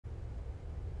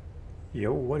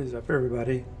Yo, what is up,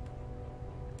 everybody?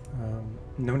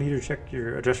 No need to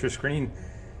adjust your screen.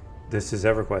 This is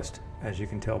EverQuest, as you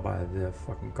can tell by the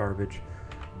fucking garbage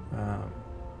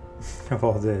of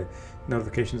all the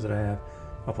notifications that I have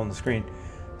up on the screen.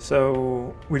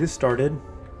 So we just started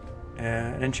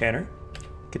an Enchanter,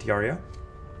 Kitiaria,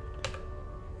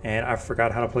 and I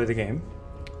forgot how to play the game.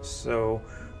 So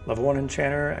level 1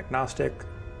 Enchanter, agnostic.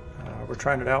 We're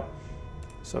trying it out.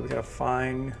 So we gotta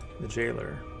find the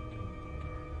jailer.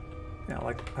 Yeah,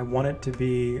 like I want it to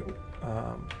be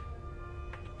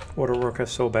Waterwork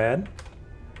so bad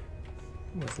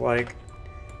with like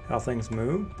how things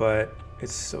move, but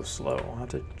it's so slow. I'll have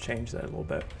to change that a little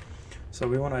bit. So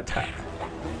we want to attack.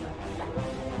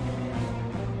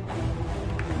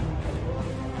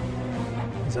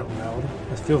 Is that loud?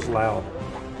 It feels loud.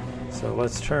 So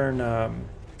let's turn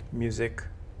music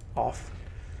off.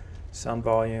 Sound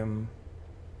volume.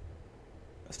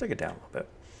 Let's take it down a little bit.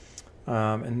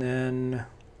 And then,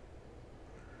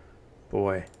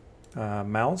 boy,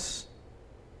 mouse.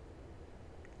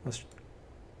 Let's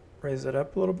raise it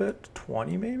up a little bit,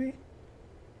 20 maybe.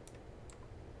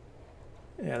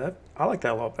 Yeah, I like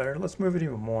that a lot better. Let's move it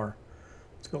even more.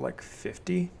 Let's go like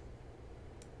 50.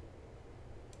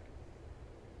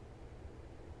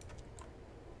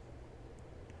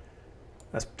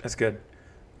 That's good.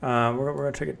 We're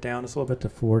gonna take it down just a little bit to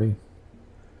 40,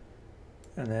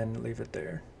 and then leave it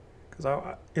there.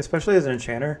 Because especially as an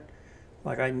enchanter,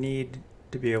 like I need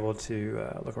to be able to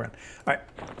look around. All right,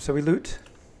 so we loot.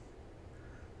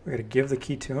 We got to give the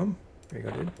key to him. There you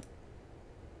go, dude.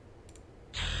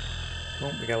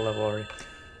 Oh, we got a level already.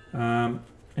 And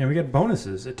we get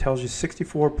bonuses. It tells you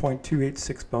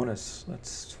 64.286 bonus.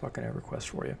 That's fucking EverQuest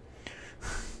for you.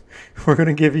 We're going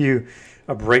to give you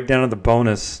a breakdown of the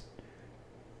bonus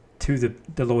to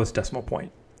the lowest decimal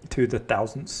point, to the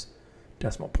thousandths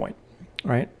decimal point.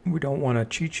 Right? We don't want to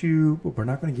cheat you, but we're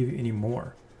not going to give you any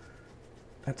more.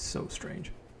 That's so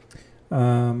strange.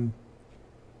 All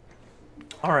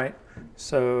right.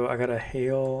 So I got a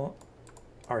Hail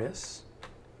Arias.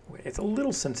 Wait, it's a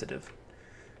little sensitive.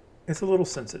 It's a little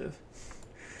sensitive.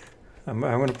 I'm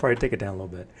going to probably take it down a little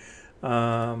bit.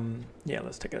 Yeah,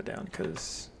 let's take it down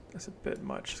because that's a bit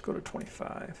much. Let's go to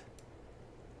 25.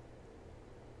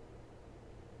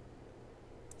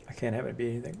 I can't have it be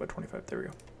anything but 25. There we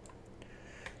go.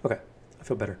 Okay, I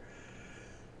feel better.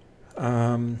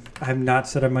 I have not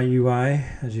set up my UI,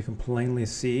 as you can plainly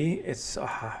see. It's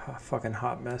a fucking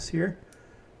hot mess here.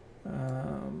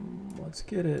 Let's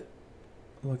get it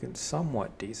looking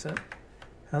somewhat decent.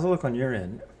 How's it look on your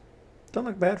end? Doesn't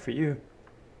look bad for you.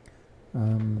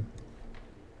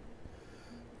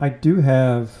 I do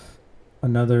have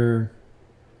another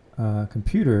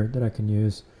computer that I can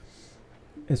use.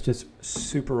 It's just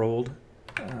super old.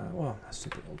 Well, not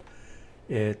super old.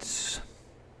 It's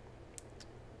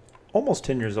almost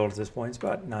 10 years old at this point. It's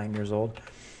about 9 years old,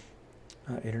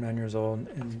 8 or 9 years old.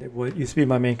 And it used to be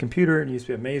my main computer and used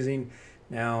to be amazing.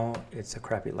 Now it's a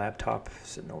crappy laptop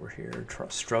sitting over here,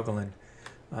 struggling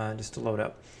just to load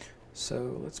up.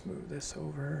 So let's move this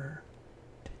over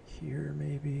to here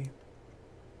maybe.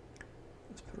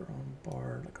 Let's put our own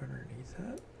bar like underneath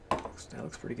that. That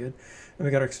looks pretty good. And we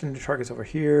got our extended targets over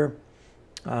here.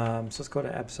 So let's go to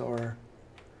Absar.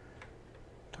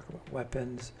 Talk about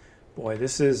weapons. Boy,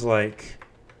 this is like,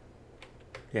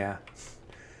 yeah.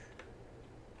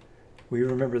 We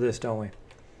remember this, don't we?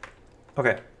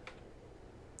 Okay.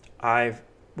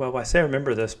 Well, I say I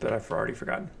remember this, but I've already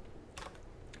forgotten.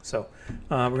 So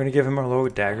we're going to give him our low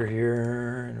dagger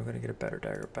here, and we're going to get a better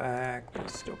dagger back, but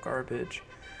it's still garbage.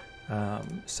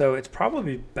 So it's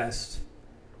probably best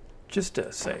just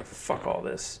to say, fuck all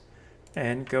this,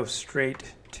 and go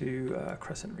straight to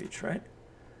Crescent Reach, right?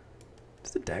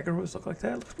 Does the dagger always look like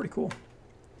that? It looks pretty cool.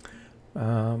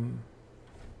 I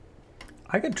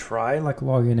could try like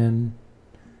logging in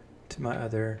to my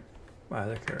other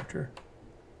character.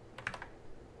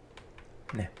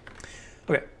 Nah.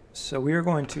 Okay, so we are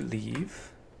going to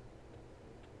leave.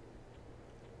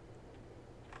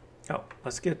 Oh,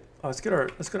 let's get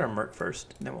our merc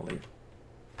first, and then we'll leave.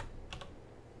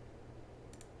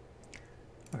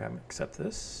 Okay, I'm gonna accept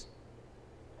this.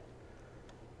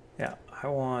 Yeah, I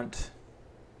want.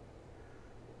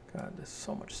 God, there's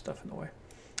so much stuff in the way.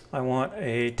 I want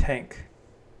a tank.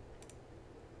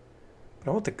 But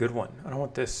I want the good one. I don't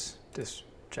want this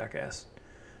jackass.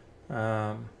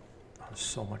 There's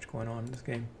so much going on in this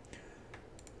game.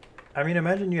 I mean,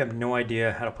 imagine you have no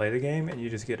idea how to play the game and you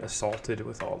just get assaulted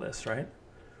with all this, right?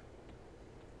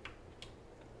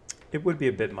 It would be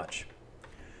a bit much.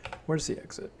 Where's the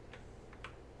exit?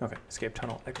 Okay, escape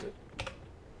tunnel, exit.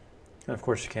 And of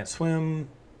course you can't swim.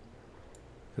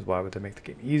 Because why would they make the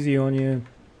game easy on you?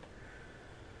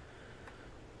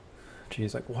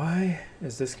 Geez, like why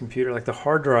is this computer, like the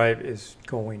hard drive is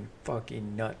going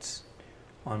fucking nuts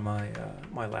on my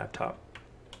my laptop.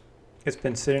 It's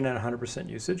been sitting at 100%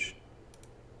 usage.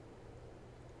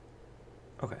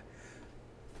 Okay.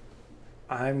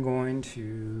 I'm going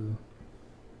to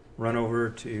run over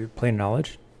to Plain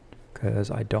Knowledge because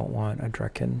I don't want a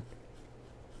Drekken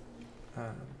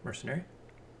mercenary.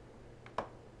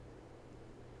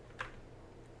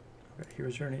 Okay,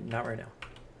 hero's journey, not right now.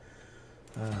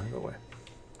 Go away.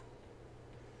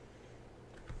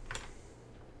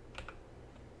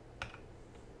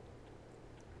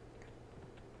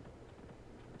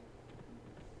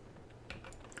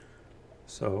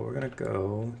 So we're gonna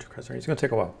go to Karrah. It's gonna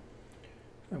take a while.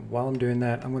 And while I'm doing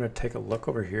that, I'm gonna take a look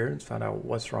over here and find out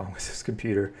what's wrong with this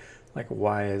computer. Like,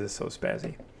 why is it so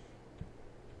spazzy?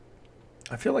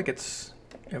 I feel like it's,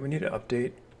 yeah, we need to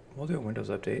update. We'll do a Windows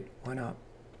update. Why not?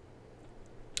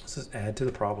 Let's just add to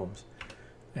the problems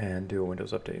and do a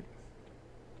Windows update.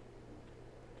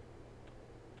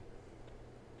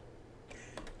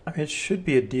 I mean, it should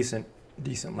be a decent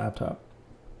laptop.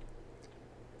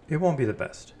 It won't be the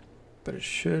best, but it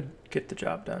should get the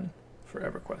job done for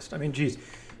EverQuest. I mean, geez,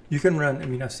 you can run, I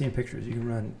mean, I've seen pictures. You can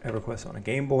run EverQuest on a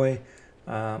Game Boy,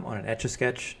 on an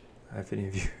Etch-a-Sketch. If any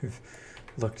of you have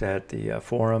looked at the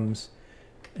forums.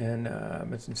 And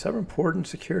it's in several important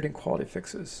security and quality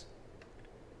fixes.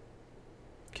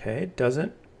 Okay, it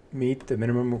doesn't meet the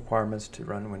minimum requirements to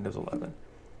run Windows 11.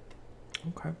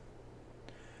 Okay.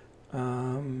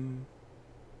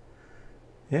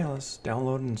 Yeah, let's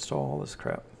download and install all this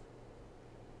crap.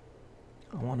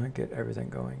 I want to get everything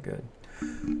going good.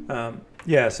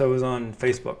 Yeah, so it was on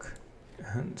Facebook,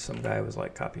 and some guy was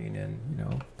like copying in, you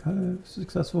know, kind of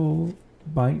successful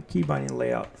key binding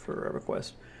layout for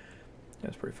EverQuest.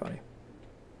 That's pretty funny.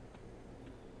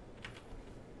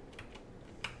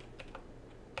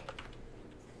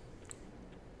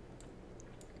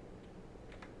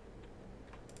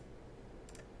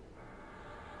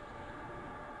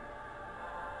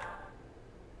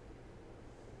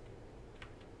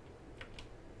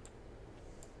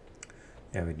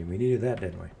 Yeah, we needed that,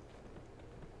 didn't we?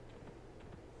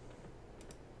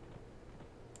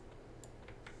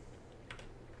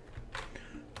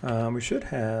 We should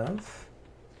have,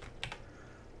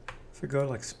 if we go to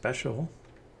like special,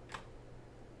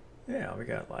 yeah, we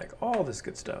got like all this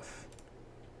good stuff.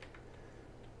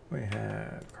 We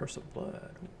have Curse of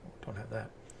Blood. Don't have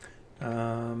that.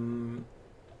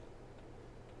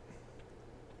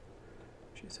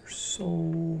 Geez, there's so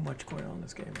much going on in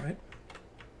this game, right?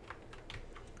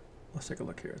 Let's take a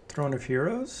look here. Throne of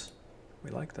Heroes.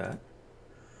 We like that.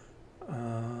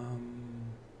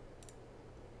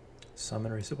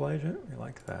 Summon Resupply Agent. We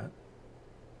like that.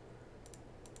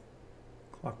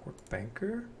 Clockwork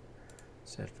Banker.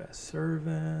 Steadfast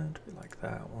Servant. We like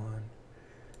that one.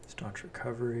 Staunch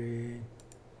Recovery.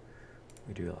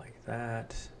 We do like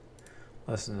that.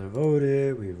 Lessons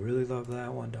Devoted. We really love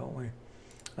that one, don't we?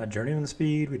 Journeyman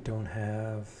Speed. We don't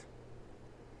have.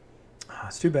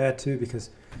 It's too bad too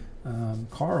because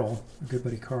Carl, our good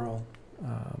buddy Carl,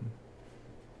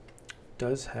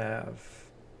 does have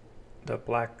the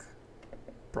black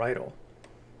bridle,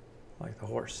 like the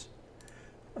horse.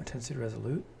 Intensity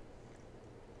Resolute.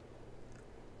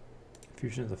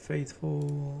 Fusion of the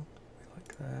Faithful. We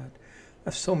like that. I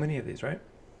have so many of these, right?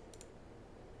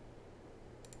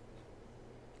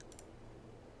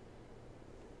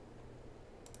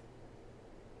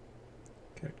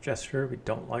 Gesture, we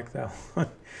don't like that one.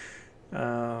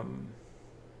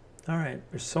 All right,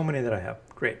 there's so many that I have.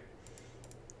 Great.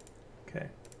 Okay,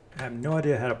 I have no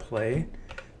idea how to play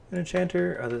an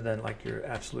enchanter other than like your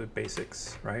absolute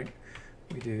basics, right?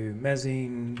 We do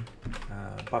mezzing,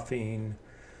 buffing,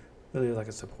 really like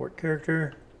a support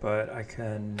character, but I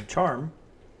can charm,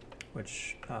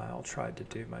 which I'll try to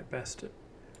do my best at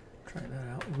trying that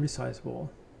out. Resizable.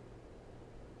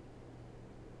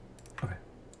 Okay.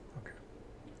 Okay.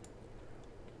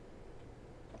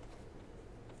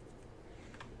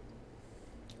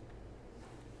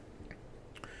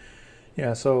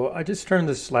 Yeah, so I just turned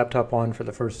this laptop on for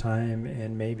the first time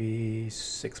in maybe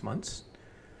 6 months,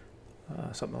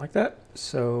 something like that.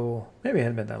 So maybe it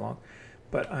hadn't been that long,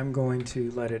 but I'm going to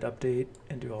let it update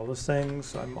and do all those things.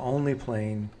 So I'm only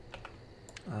playing,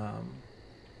 oh,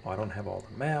 I don't have all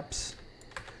the maps.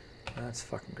 That's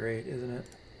fucking great, isn't it?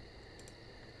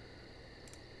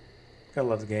 Gotta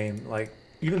love the game. Like,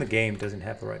 even the game doesn't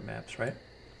have the right maps, right?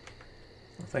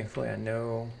 Well, thankfully, I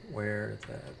know where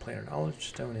the Planar Knowledge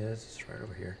Stone is. It's right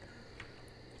over here.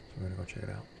 So I'm gonna go check it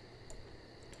out.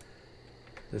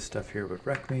 This stuff here would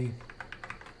wreck me.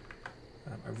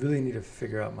 I really need to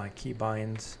figure out my key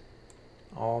binds.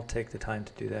 I'll take the time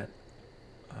to do that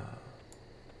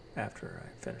after I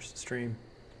finish the stream,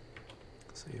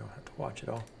 so you don't have to watch it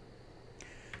all.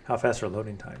 How fast are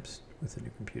loading times with the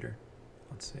new computer?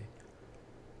 Let's see.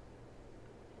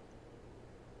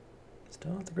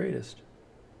 Still not the greatest.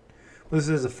 Well, this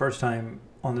is the first time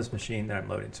on this machine that I'm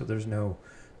loading, so there's no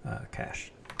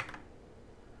cache.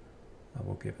 I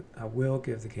will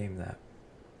give the game that.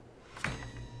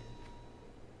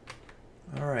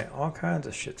 All right, all kinds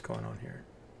of shit's going on here.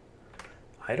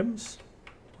 Items?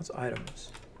 What's items?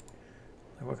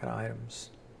 Like, what kind of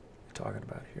items are you talking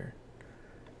about here?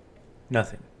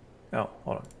 Nothing. Oh,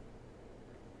 hold on.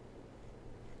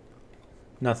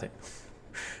 Nothing.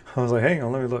 I was like, hang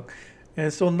on, let me look. And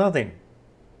it's still nothing.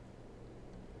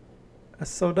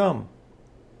 That's so dumb.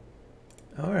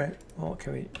 All right. Well,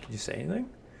 can you say anything?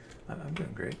 I'm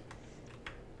doing great.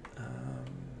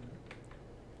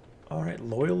 All right,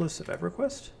 loyalists of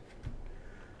EverQuest.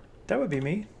 That would be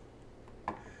me.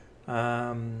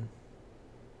 Let's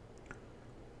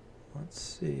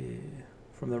see.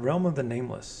 From the realm of the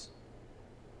nameless.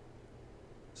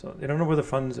 So they don't know where the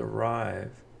funds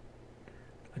arrive.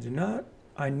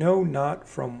 I know not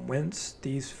from whence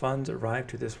these funds arrive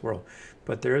to this world,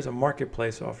 but there is a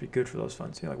marketplace offering good for those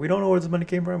funds. You know, like, we don't know where this money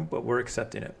came from, but we're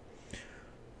accepting it.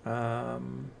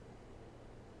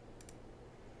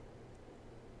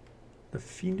 The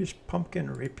fiendish pumpkin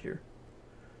rapier.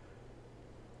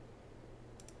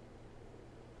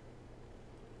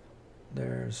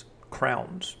 There's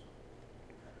crowns.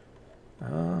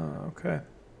 Ah, okay.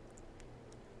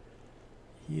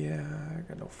 Yeah, I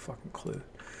got no fucking clue.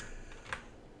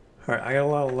 All right, I got a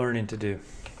lot of learning to do,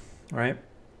 right?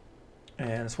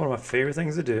 And it's one of my favorite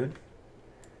things to do.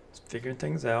 It's figuring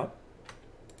things out.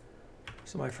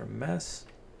 Somebody from Mess.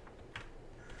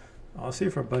 I'll see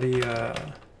if our buddy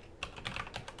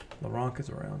Laurent is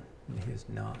around. And he is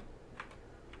not.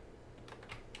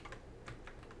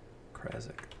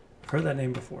 Krasik. I've heard that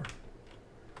name before.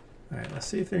 All right, let's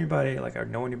see if anybody, like, I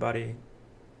know anybody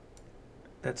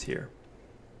that's here.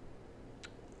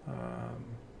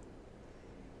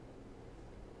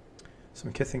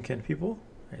 Some kith and kin people.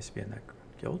 I used to be in that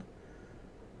guild.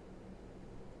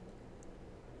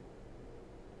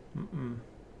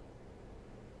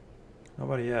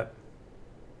 Nobody yet.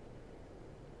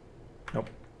 Nope.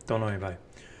 Don't know anybody.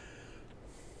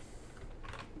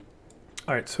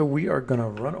 All right, so we are gonna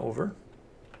run over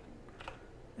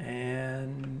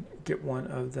and get one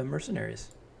of the mercenaries.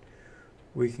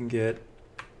 We can get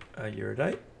a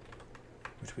Eurodite,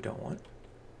 which we don't want.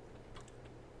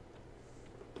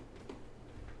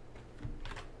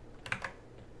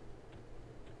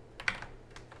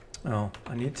 Oh,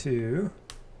 I need to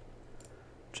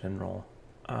general.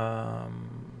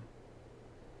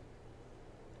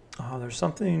 Oh, there's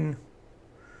something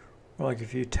where, like,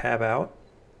 if you tab out,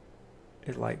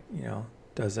 it, like, you know,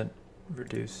 doesn't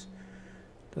reduce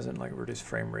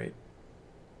frame rate.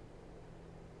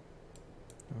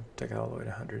 I'll take it all the way to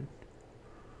 100.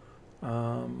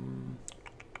 I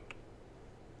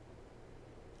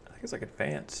think it's like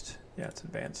advanced. Yeah, it's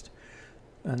advanced.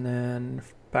 And then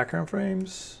background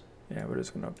frames. Yeah, we're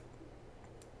just gonna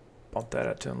bump that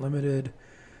up to unlimited.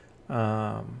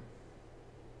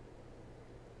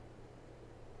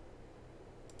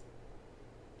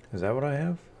 Is that what I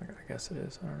have? I guess it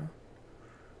is. I don't know.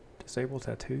 Disable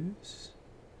tattoos.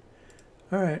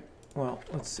 All right. Well,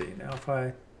 let's see. Now if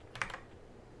I...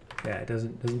 Yeah, it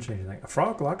doesn't change anything. A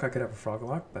frog lock. I could have a frog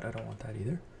lock, but I don't want that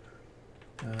either.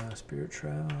 Spirit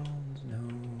shrouds. No.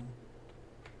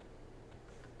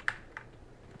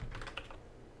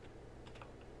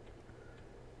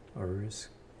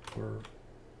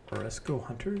 Oresco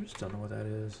hunters. Don't know what that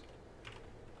is.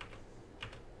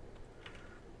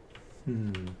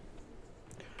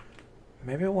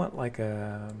 Maybe I want like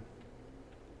a...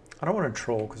 I don't want a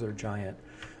troll because they're giant.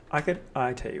 I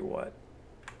tell you what.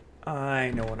 I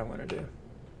know what I'm going to do.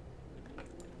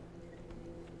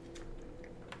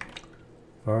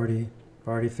 I've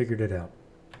already figured it out.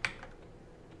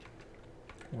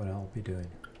 What I'll be doing.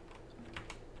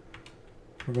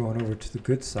 We're going over to the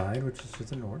good side, which is to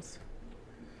the north.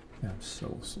 Yeah, I'm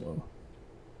so slow.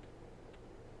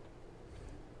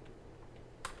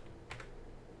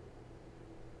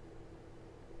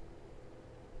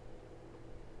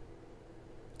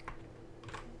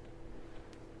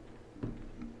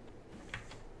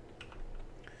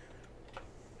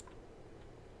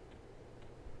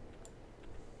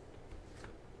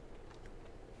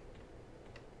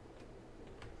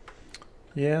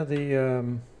 Yeah,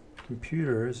 the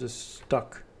computer is just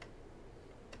stuck.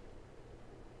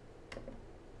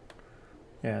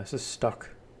 Yeah, it's just stuck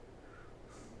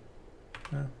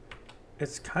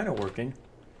It's kind of working.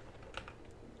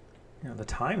 You know, the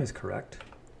time is correct,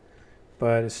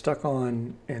 but it's stuck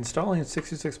on installing at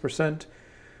 66%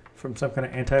 from some kind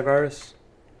of antivirus.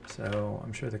 So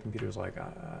I'm sure the computer's like,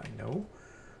 no.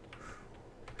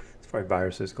 It's probably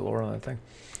viruses galore on that thing.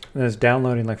 And then it's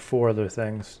downloading like 4 other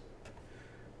things.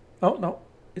 Oh, no,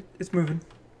 it's moving.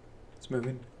 It's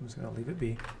moving. I'm just gonna leave it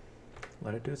be.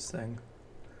 Let it do its thing.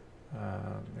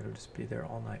 It'll just be there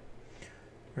all night.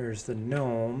 There's the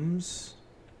gnomes.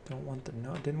 Didn't want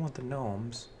the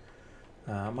gnomes.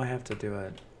 I might have to do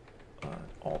a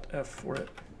Alt F for it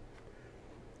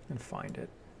and find it.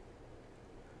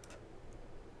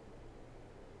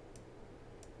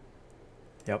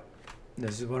 Yep,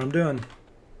 this is what I'm doing.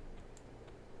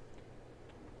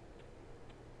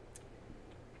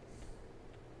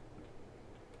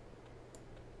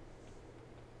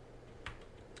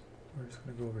 We're just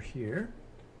gonna go over here.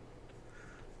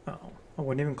 Oh, I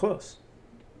wasn't even close.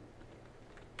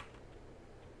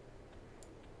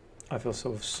 I feel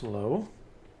so slow.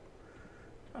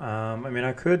 I mean,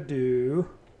 I could do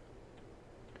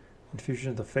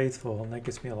Infusion of the Faithful, and that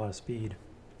gets me a lot of speed.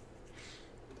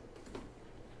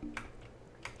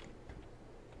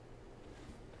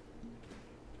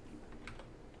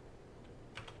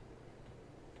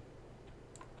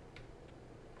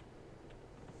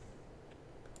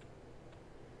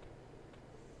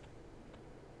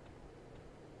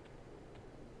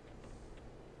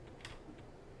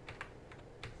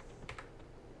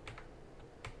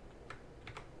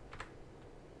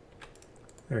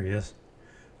 There he is.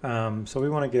 So we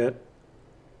want to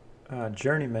get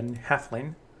Journeyman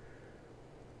Halfling.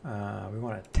 We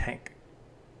want a tank.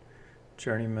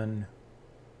 Journeyman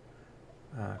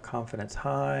Confidence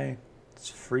High. It's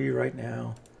free right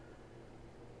now.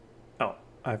 Oh,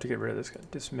 I have to get rid of this guy.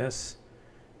 Dismiss.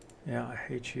 Yeah, I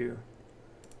hate you.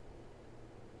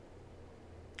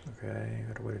 Okay,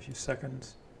 gotta wait a few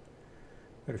seconds.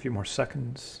 Wait a few more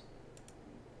seconds.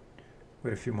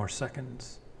 Wait a few more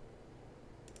seconds.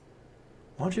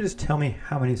 Why don't you just tell me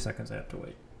how many seconds I have to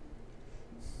wait?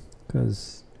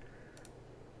 Because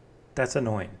that's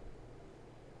annoying.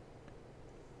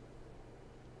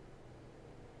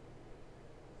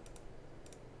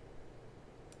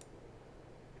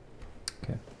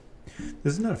 Okay.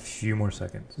 This is not a few more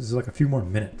seconds. This is like a few more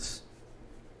minutes.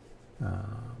 I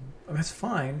mean, it's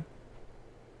fine.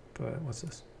 But what's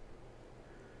this?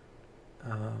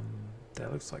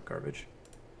 That looks like garbage.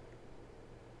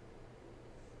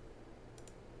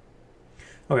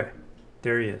 Okay,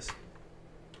 there he is.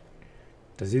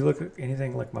 Does he look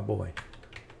anything like my boy?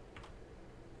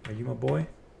 Are you my boy?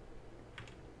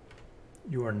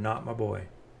 You are not my boy.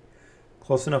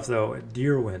 Close enough though.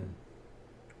 Deerwin.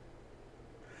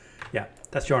 Yeah,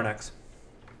 that's Yarnax.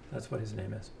 That's what his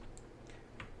name is.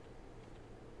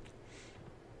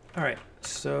 All right,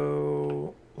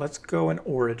 so let's go in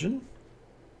Origin.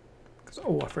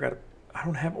 Oh, I forgot. I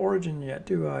don't have Origin yet,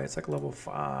 do I? It's like level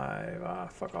 5. Ah,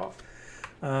 fuck off.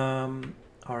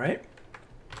 All right.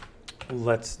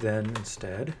 Let's then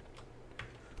instead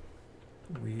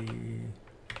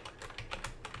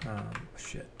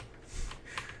shit.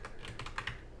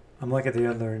 I'm like at the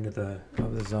other end of the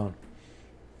zone.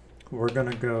 We're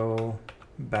gonna go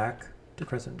back to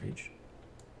Crescent Beach.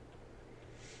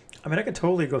 I mean, I could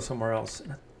totally go somewhere else.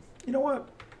 You know what?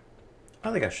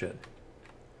 I think I should.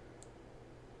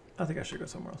 I think I should go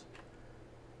somewhere else.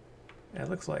 Yeah, it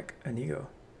looks like an ego.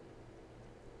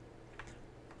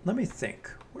 Let me think.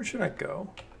 Where should I go?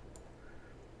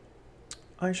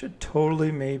 I should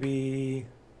totally maybe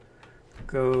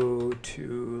go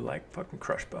to like fucking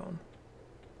Crushbone.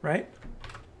 Right?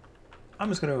 I'm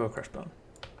just gonna go Crushbone.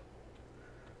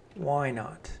 Why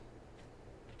not?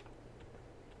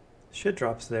 Shit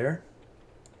drops there.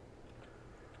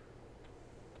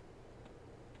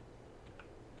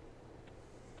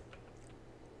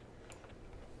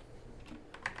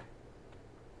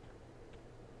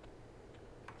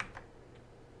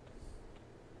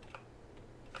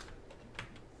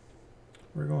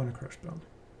 We're going to Crushbone.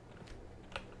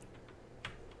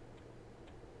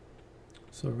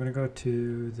 So we're going to go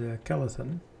to the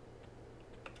Kellethan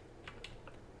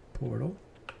portal.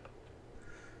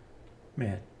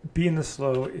 Man, being this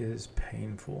slow is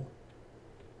painful.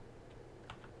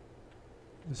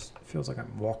 This feels like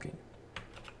I'm walking.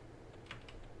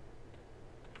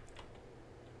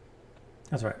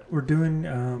 That's right. We're doing,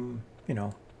 you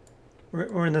know,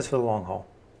 we're in this for the long haul.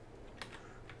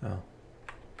 Oh.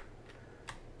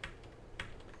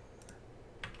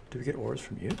 Do we get ores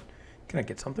from you? Can I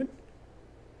get something?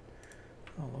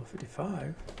 Oh, level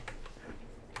 55.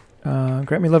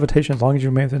 Grant me levitation as long as you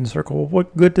remain within the circle.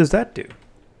 What good does that do?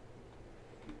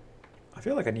 I I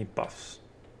feel like I need buffs.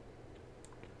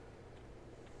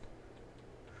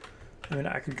 I mean,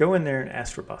 I could go in there and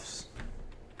ask for buffs.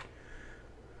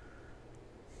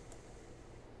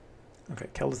 Okay,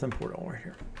 Keldithan Portal right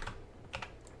here.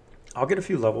 I'll get a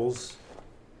few levels.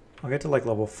 I'll get to like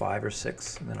level 5 or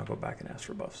 6, and then I'll go back and ask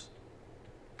for buffs.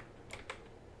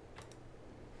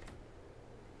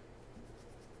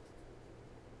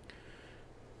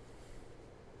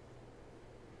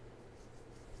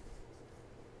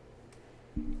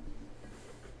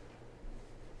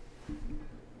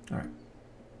 All right.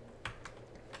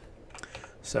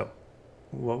 So,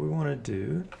 what we want to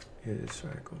do is,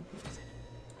 sorry, go.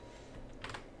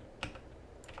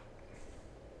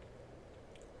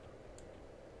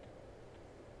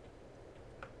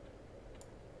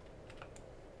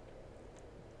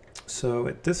 So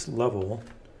at this level,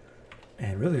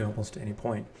 and really almost any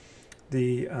point,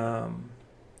 the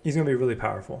he's going to be really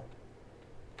powerful,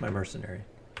 my mercenary.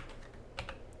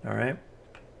 All right.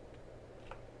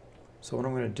 So what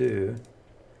I'm going to do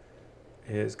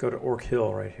is go to Orc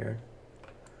Hill right here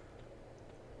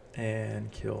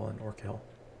and kill an Orc Hill.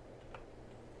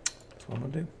 That's what I'm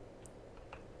going to do.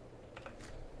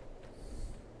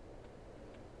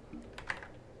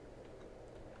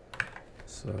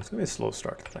 So it's going to be a slow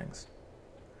start to things.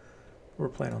 We're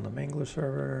playing on the Mangler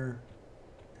server.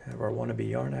 Have our wannabe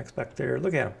Yarnax back there.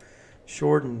 Look at him.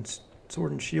 Sword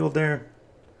and shield there.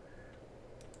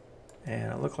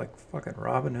 And I look like fucking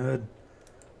Robin Hood.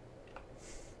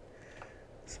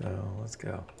 So let's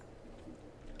go.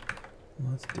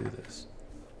 Let's do this.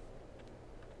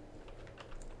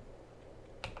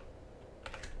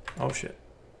 Oh shit.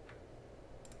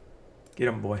 Get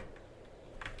him, boy.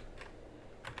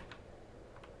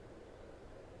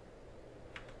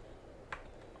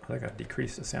 I think I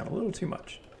decreased the sound a little too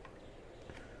much.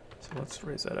 So let's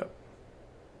raise that up.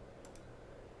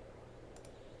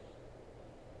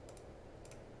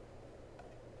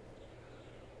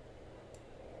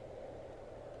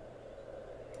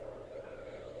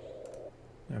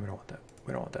 No, we don't want that.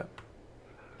 We don't want that.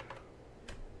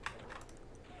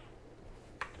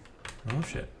 Oh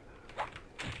shit.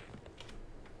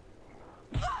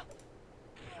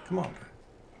 Come on.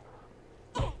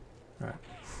 Alright.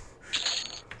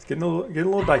 It's getting a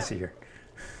little dicey here.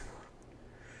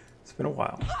 It's been a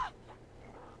while.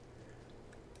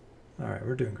 Alright,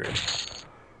 we're doing great.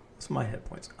 What's my hit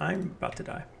points? I'm about to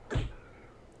die.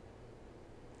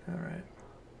 Alright.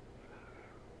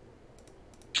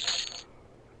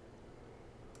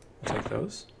 I'll take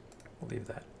those. We'll leave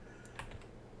that.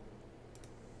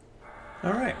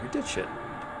 Alright, we did shit.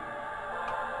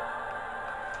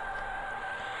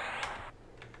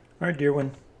 Alright, dear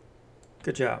one.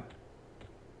 Good job.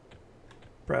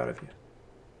 Proud of you.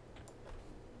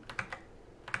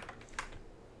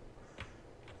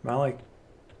 Am I like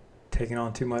taking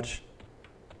on too much?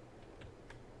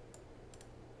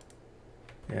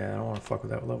 Yeah, I don't want to fuck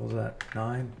with that. What level is that?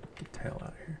 9? Get the hell out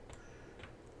of here.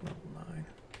 Level 9.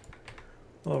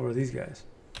 What level are these guys?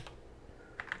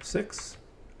 6?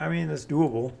 I mean, that's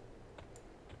doable.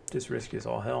 Just risky as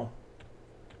all hell.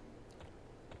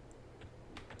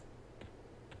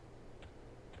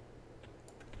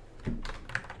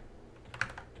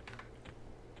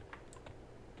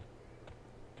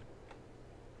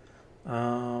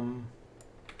 Well,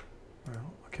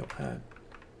 I'll kill that.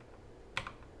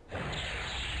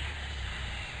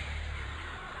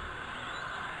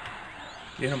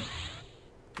 Get him.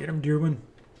 Get him, dear one.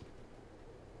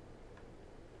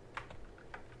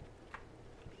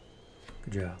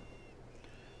 Good job.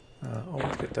 Oh,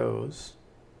 let's get those.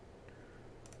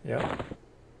 Yep.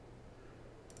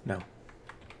 No.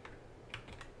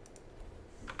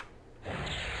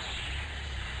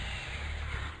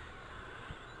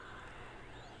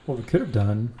 What we could have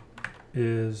done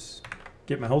is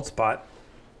get my old spot.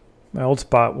 My old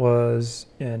spot was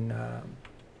in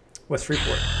West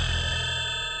Freeport.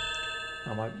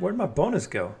 Where'd my bonus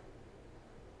go?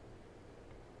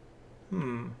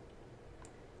 I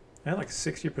had like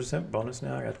 60% bonus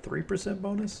now. I got 3%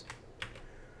 bonus.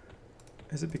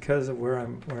 Is it because of where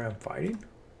I'm fighting?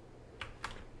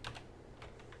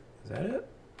 Is that it?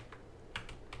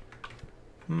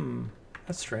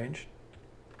 That's strange.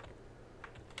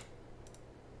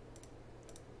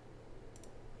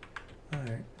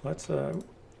 Alright, let's what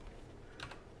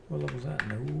level is that?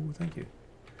 No, thank you.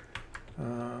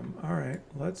 Alright,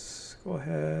 let's go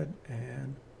ahead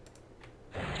and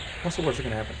what's the worst that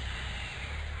can happen?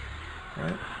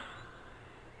 Right?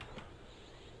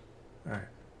 Alright,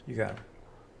 you got him.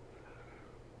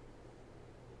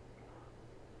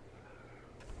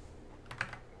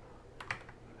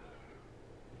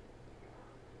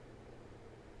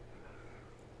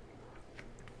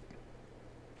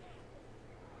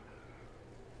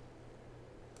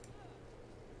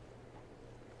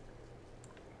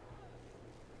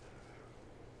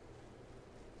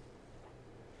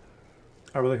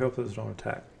 I really hope those don't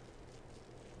attack.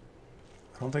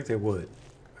 I don't think they would.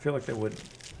 I feel like they wouldn't.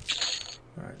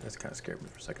 Alright, that's kind of scared me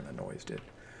for a second. That noise did.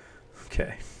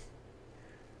 Okay.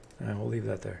 And we'll leave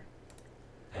that there.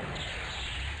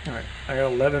 Alright, I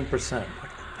got 11%.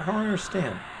 I don't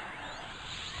understand.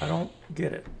 I don't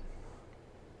get it.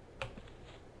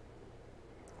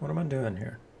 What am I doing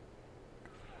here?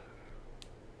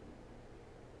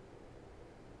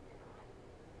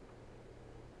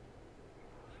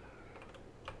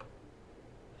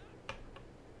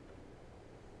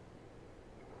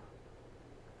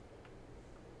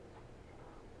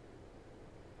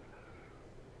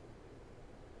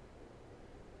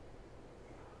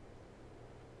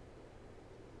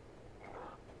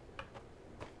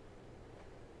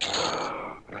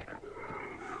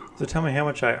 Does it tell me how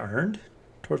much I earned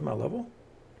towards my level?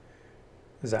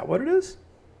 Is that what it is?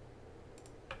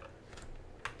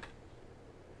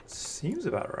 Seems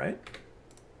about right.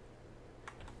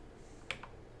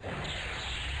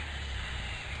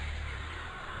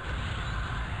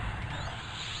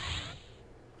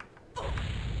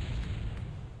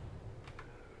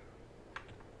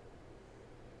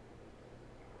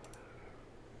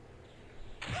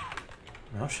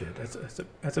 Oh shit,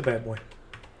 that's a bad boy.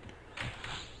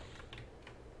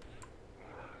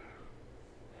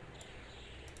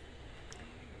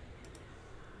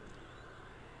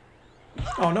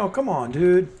 Oh no, come on,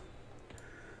 dude.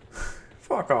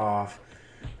 Fuck off.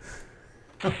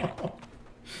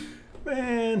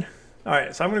 Man.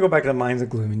 Alright, so I'm going to go back to the Mines of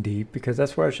Gloom and Deep because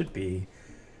that's where I should be.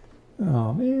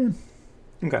 Oh, man.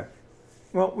 Okay.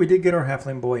 Well, we did get our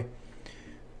halfling boy.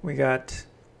 We got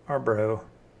our bro.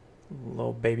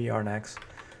 Little baby Arnax.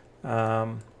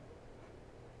 And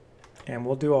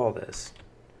we'll do all this.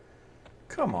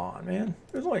 Come on, man.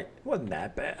 It wasn't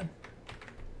that bad.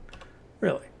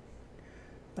 Really.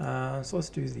 So let's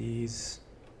do these.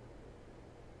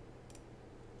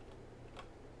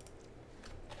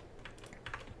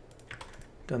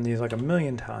 Done these like a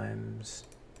million times.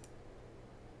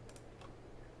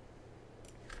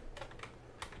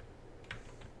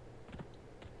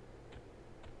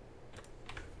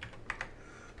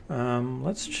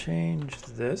 Let's change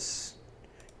this.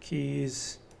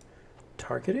 Keys.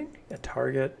 Targeting? A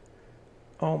target.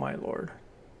 Oh my lord.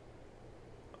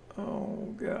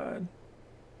 Oh god.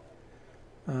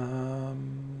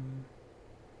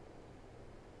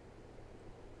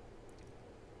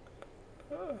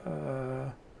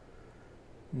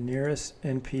 Nearest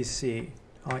NPC.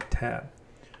 I like tab.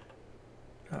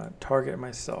 Target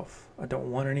myself. I don't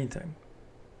want anything.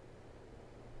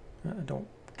 I don't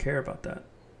care about that.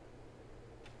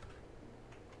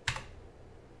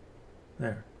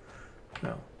 There.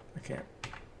 No, I can't.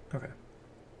 Okay.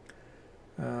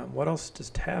 What else does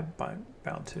tab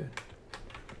bound to?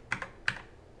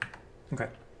 Okay.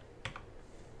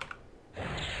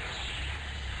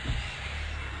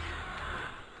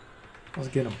 Let's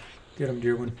get him. Get him,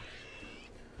 dear one.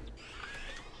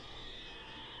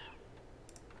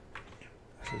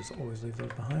 I should just always leave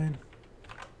those behind.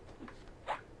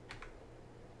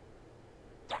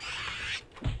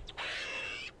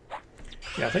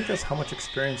 Yeah, I think that's how much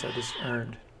experience I just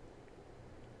earned.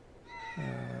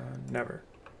 Never.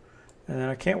 And then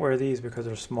I can't wear these because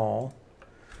they're small.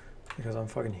 Because I'm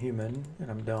fucking human and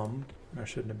I'm dumb. And I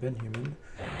shouldn't have been human.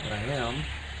 But I am.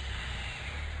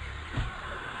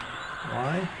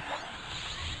 Why?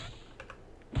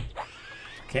 I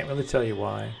can't really tell you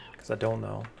why. Because I don't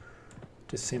know.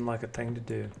 Just seemed like a thing to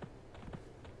do.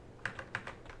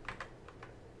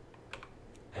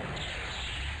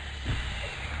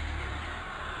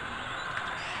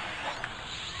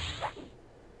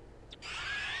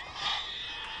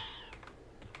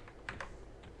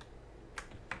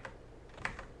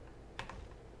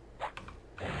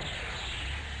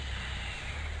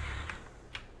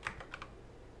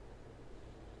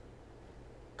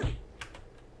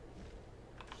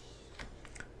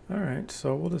 Alright,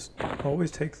 so we'll just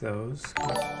always take those.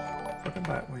 Fucking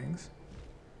bat wings.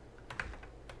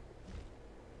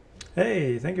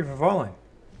 Hey, thank you for following.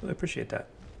 Really appreciate that.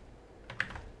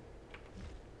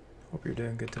 Hope you're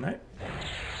doing good tonight.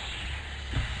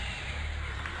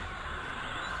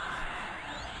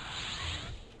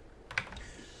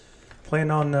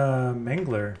 Playing on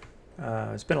Mangler.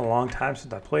 It's been a long time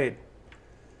since I played.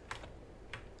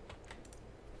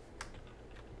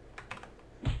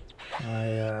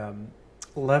 I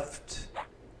left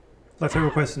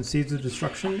EverQuest and Seeds of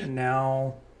Destruction, and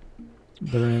now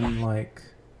they're in like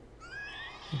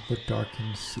the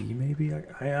Darkened Sea, maybe? I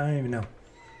don't even know.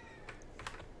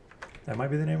 That might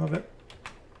be the name of it.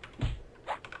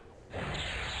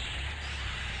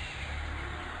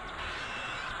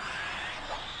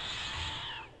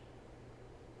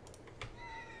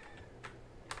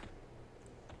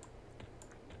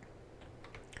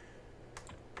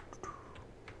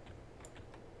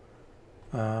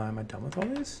 Am I done with all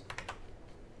these?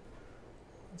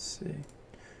 Let's see.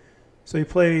 So you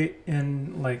play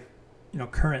in like, you know,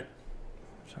 current.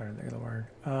 Sorry to think of the word.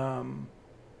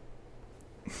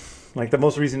 Like the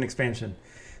most recent expansion.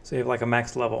 So you have like a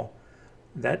max level.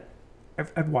 That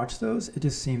I've watched those. It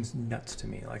just seems nuts to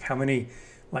me. Like how many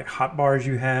like hot bars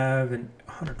you have and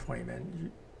 120,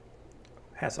 man.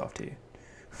 Hats off to you.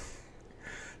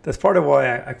 That's part of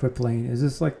why I quit playing. Is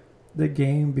just like the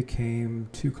game became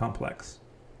too complex.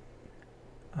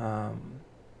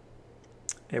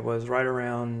 It was right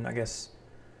around, I guess,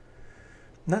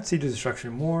 not Siege of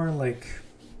Destruction, more like,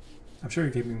 I'm sure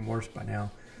you're getting worse by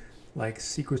now, like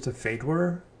Secrets of Fate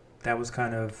were. That was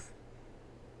kind of,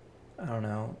 I don't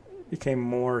know, became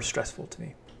more stressful to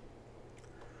me.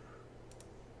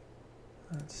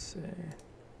 Let's see.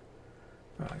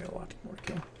 Oh, I got a lot more to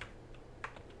kill.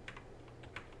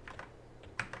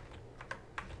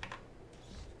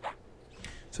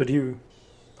 So do you,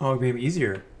 oh, it became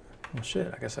easier. Well,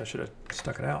 shit, I guess I should have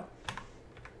stuck it out.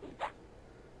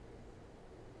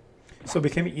 So it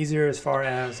became easier as far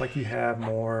as like you have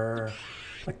more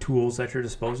like tools at your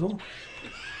disposal,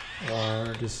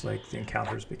 or just like the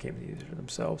encounters became easier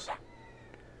themselves.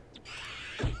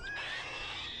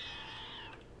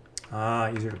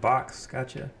 Ah, easier to box.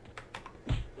 Gotcha.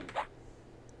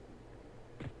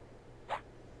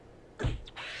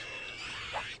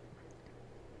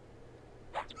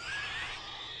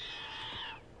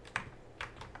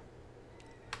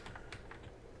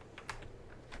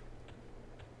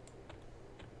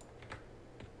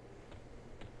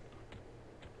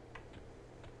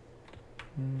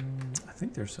 I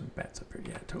think there's some bats up here.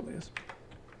 Yeah, it totally is.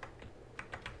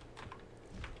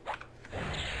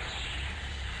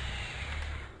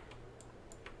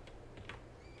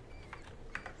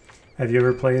 Have you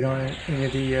ever played on any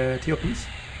of the TLPs?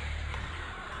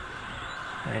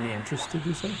 Any interest to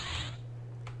do so?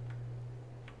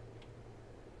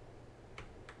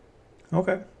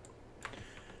 Okay.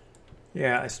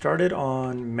 Yeah, I started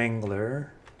on Mangler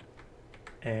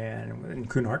and in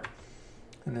Kunark,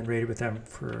 and then raided with them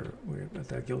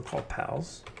with a guild called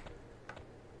Pals.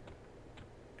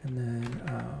 And then,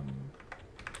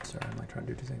 sorry, I'm like trying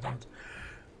to do two things at once.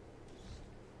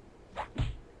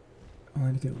 Oh,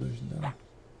 I need to get illusion though.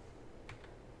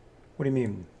 What do you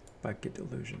mean by get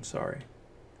illusion? Sorry.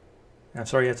 I'm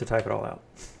sorry you have to type it all out.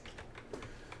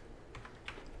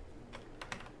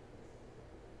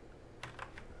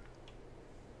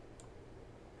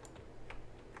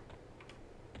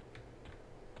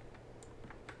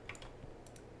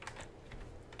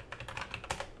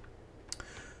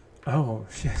 Oh,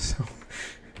 shit. So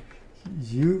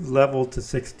you leveled to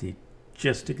 60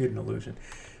 just to get an illusion.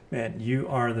 Man, you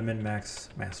are the min-max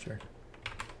master.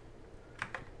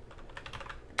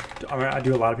 I mean,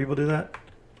 do a lot of people do that?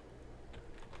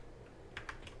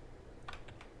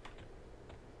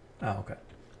 Oh, okay.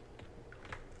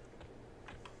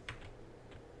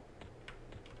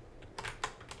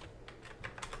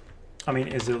 I mean,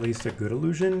 is it at least a good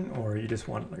illusion, or you just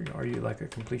want, are you like a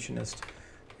completionist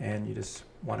and you just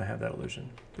want to have that illusion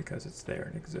because it's there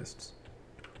and exists?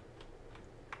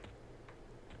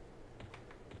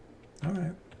 All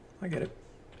right, I get it.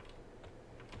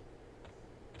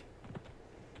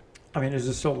 I mean, is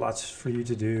there still lots for you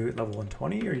to do at level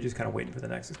 120, or are you just kind of waiting for the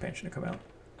next expansion to come out?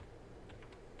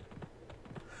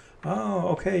 Oh,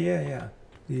 okay, yeah, yeah.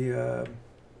 The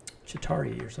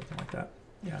Kitiaria or something like that.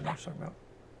 Yeah, I know what you're talking about.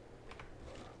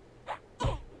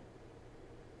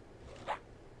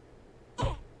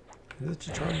 Is it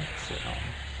Kitiaria? Shit, I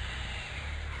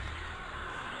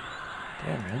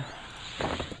don't know. Damn, man.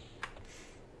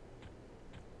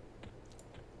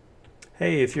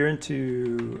 Hey, if you're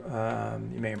into,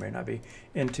 you may or may not be,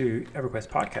 into EverQuest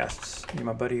podcasts, me and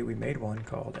my buddy, we made one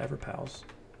called EverPals.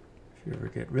 If you ever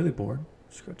get really bored,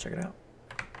 just go check it out.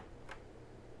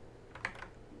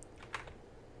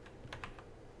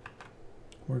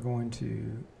 We're going to,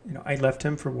 you know, I left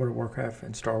him for World of Warcraft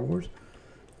and Star Wars,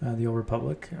 the Old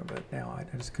Republic, but now I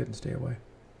just couldn't stay away.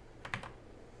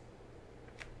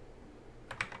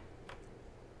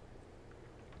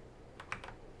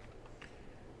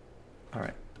 All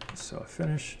right, so I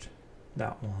finished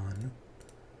that one.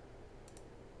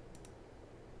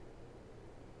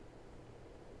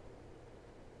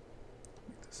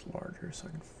 Make this larger so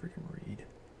I can freaking read.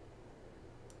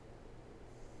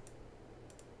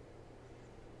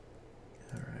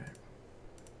 All right.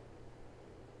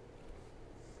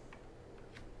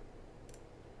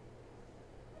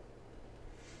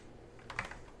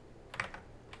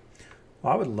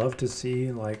 Well, I would love to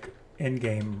see like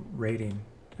in-game rating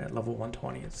at level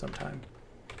 120 at some time.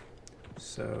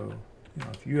 So, you know,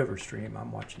 if you ever stream,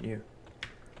 I'm watching you.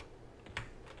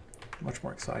 much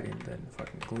more exciting than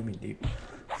fucking Gloomy Deep.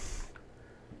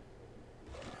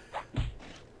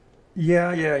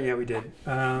 Yeah, we did.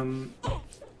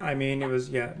 I mean, it was,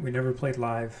 yeah, we never played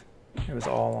live. It was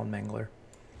all on Mangler.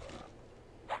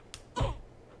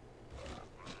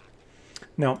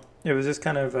 No, it was just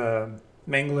kind of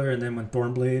Mangler, and then when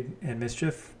Thornblade and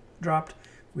Mischief dropped,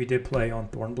 we did play on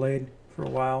Thornblade for a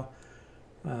while.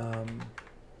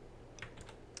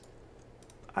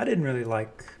 I didn't really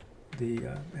like the,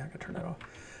 I gotta turn that off.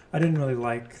 I didn't really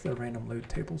like the random loot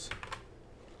tables.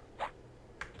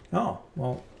 Oh,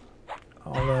 well,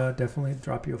 I'll definitely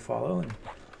drop you a follow and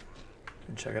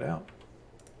check it out.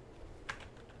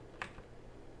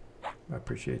 I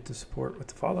appreciate the support with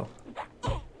the follow.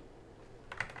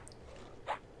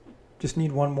 Just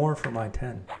need one more for my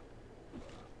 10.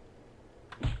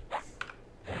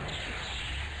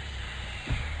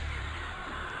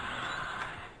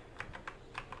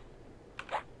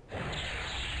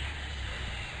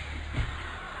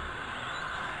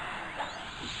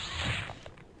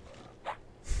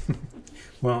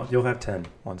 Well, you'll have 10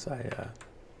 once I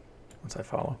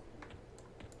follow.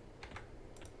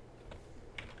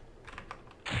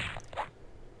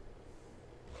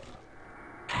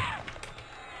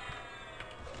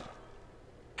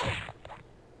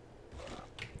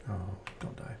 Oh,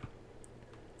 don't die.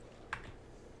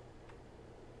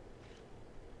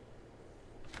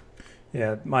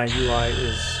 Yeah, my UI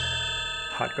is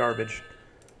hot garbage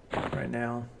right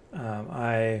now.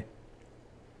 I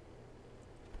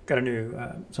got a new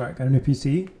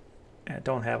PC and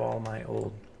don't have all my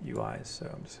old UIs, so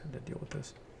I'm just going to deal with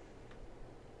this.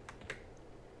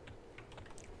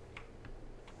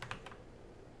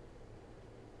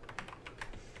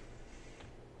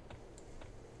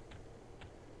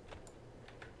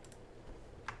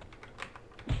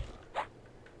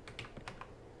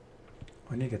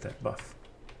 I need to get that buff.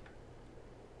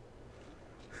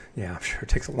 Yeah, I'm sure it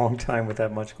takes a long time with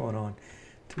that much going on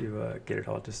to get it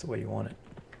all just the way you want it.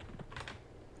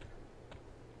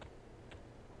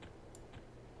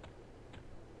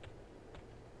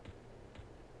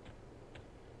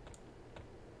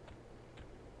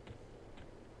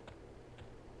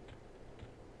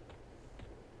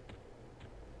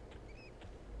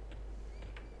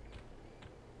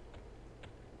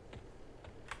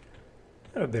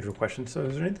 I have a bit of a question. So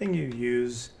is there anything you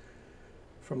use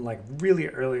from like really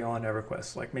early on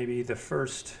EverQuest, like maybe the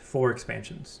first 4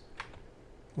 expansions?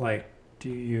 Like, do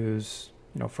you use,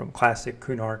 you know, from Classic,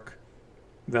 Kunark,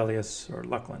 Velius, or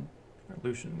Luckland, or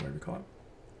Lucian, whatever you call it?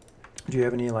 Do you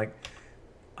have any like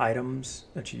items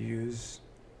that you use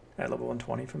at level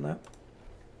 120 from that?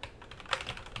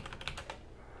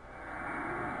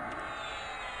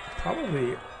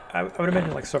 Probably, I would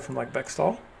imagine like stuff from like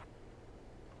Vextal.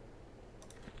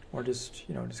 Or just,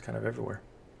 you know, just kind of everywhere.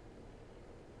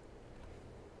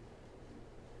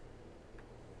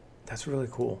 That's really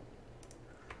cool.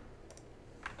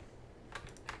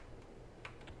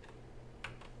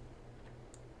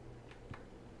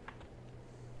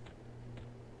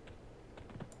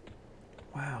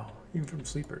 Wow, even from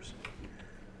sleepers.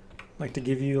 Like to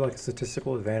give you like a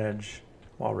statistical advantage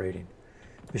while raiding.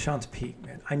 Vishan's Peak,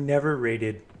 man. I never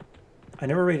raided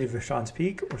Vishan's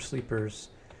Peak or sleepers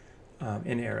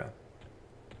in Era.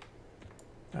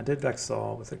 I did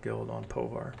Vexal with a guild on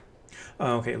Povar.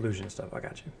 Oh, okay, illusion stuff. I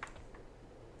got you.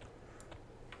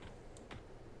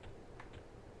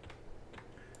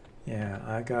 Yeah,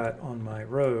 I got on my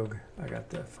rogue, I got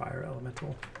the fire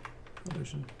elemental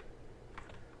illusion.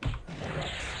 I got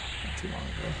not too long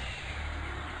ago.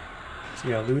 So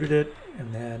yeah, I looted it,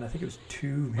 and then I think it was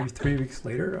 2, maybe 3 weeks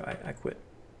later, I quit.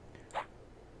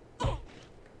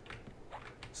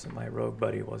 So my rogue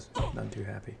buddy was none too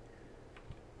happy.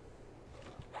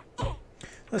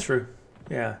 That's true.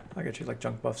 Yeah, I got you like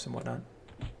junk buffs and whatnot.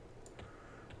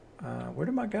 Where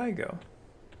did my guy go?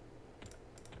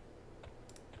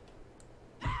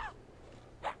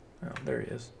 Oh, there he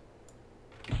is.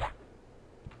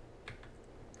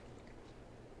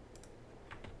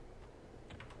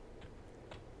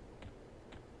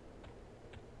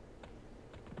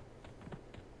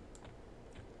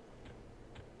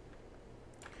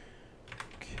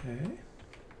 Okay.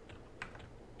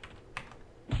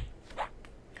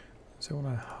 So I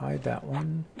want to hide that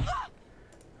one,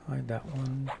 hide that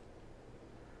one,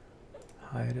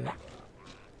 hide it.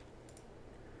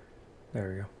 There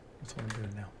we go. That's what I'm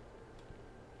doing now.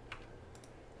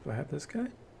 Do I have this guy?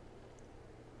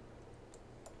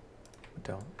 I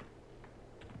don't.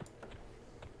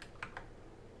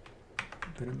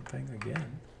 Venom thing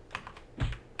again.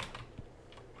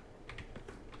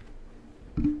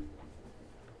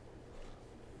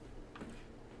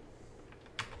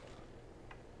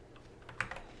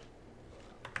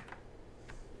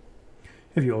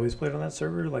 Have you always played on that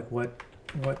server? Like what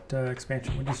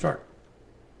expansion would you start?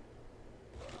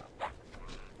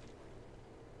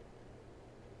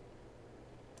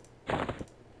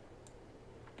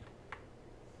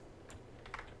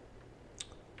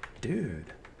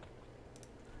 Dude.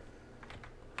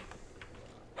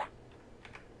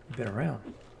 You've been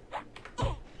around.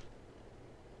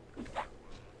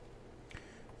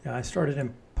 Yeah, I started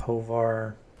in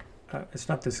Povar. It's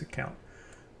not this account.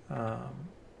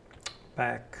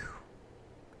 Back,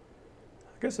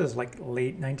 I guess it was like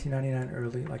late 1999,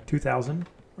 early like 2000,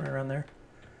 right around there.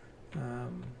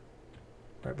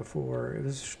 Right before, it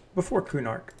was before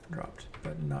Kunark dropped,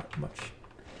 but not much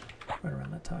right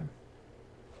around that time.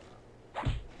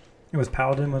 It was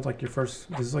Paladin was like your first,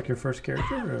 this is like your first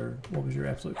character, or what was your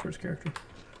absolute first character?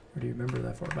 Or do you remember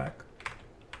that far back?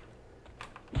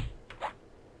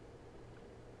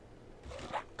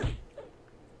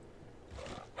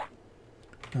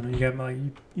 I know you got my,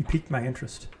 you piqued my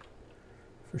interest,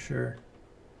 for sure.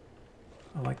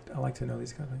 I like to know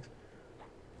these kind of things.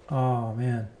 Oh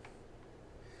man,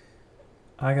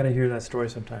 I gotta hear that story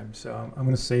sometime. So I'm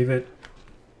gonna save it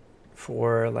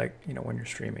for like, you know, when you're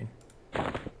streaming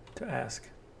to ask.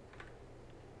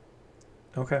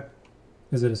 Okay,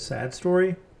 is it a sad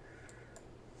story?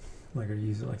 Like, are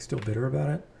you like still bitter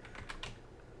about it?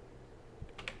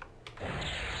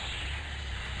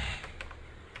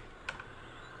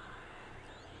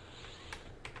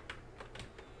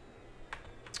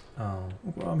 Oh,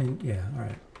 well, I mean, yeah, all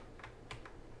right.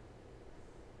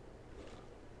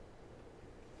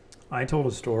 I told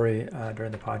a story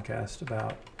during the podcast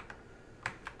about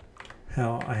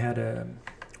how I had a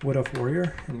Wood Elf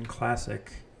Warrior in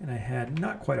Classic, and I had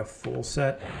not quite a full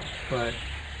set, but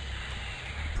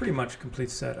pretty much complete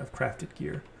set of crafted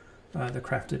gear, the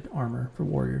crafted armor for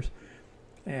warriors.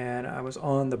 And I was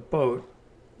on the boat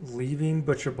leaving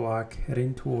Butcher Block,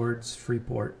 heading towards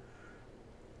Freeport.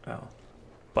 Oh.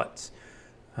 Butts.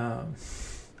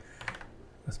 That's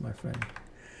my friend.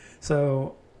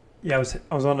 So, yeah,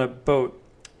 I was on a boat,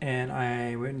 and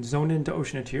I went zoned into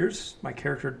Ocean of Tears. My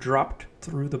character dropped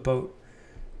through the boat,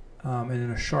 and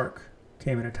then a shark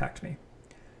came and attacked me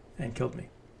and killed me.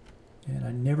 And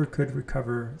I never could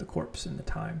recover the corpse in the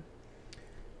time,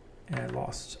 and I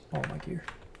lost all my gear.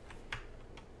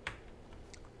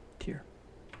 Tear.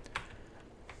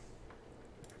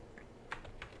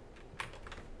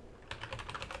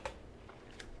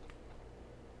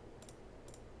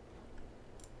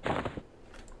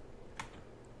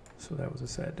 So that was a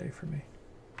sad day for me.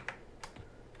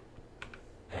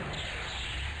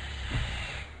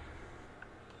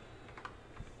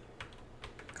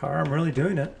 Karrah, I'm really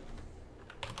doing it.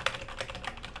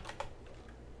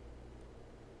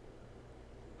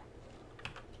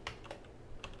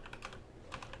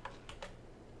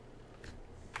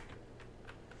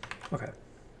 Okay.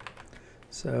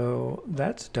 So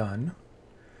that's done.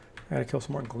 I gotta kill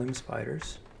some more glim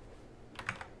spiders.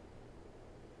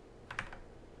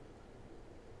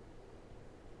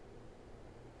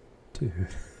 Dude.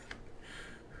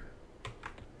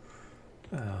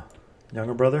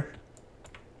 Younger brother?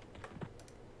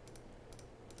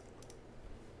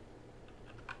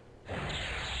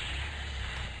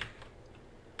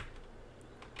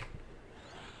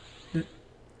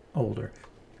 Older.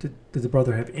 Did the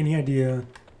brother have any idea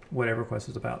what EverQuest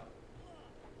was about?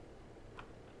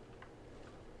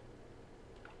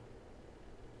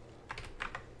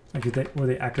 Like, were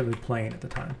they actively playing at the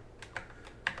time?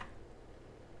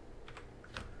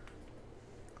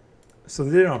 So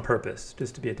they did it on purpose,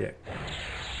 just to be a dick?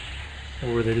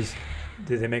 Or were they just,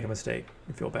 did they make a mistake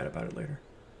and feel bad about it later?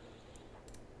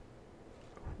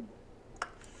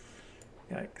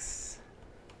 Yikes.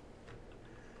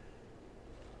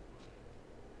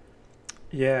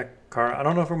 Yeah, Karrah, I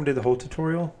don't know if I'm going to do the whole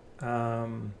tutorial.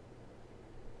 I'm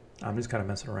just kind of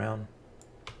messing around.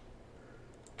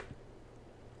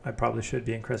 I probably should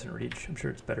be in Crescent Reach. I'm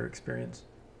sure it's better experience.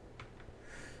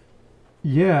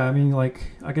 Yeah, I mean,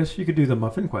 like, I guess you could do the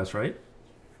Muffin Quest, right?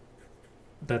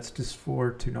 That's just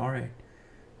for Tunare,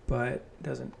 but it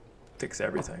doesn't fix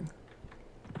everything.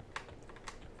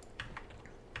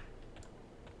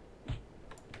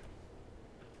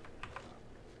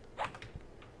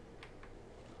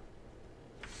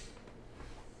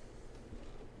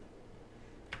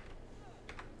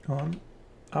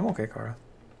 I'm okay, Karrah.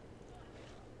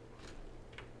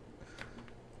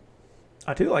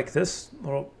 I do like this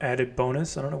little added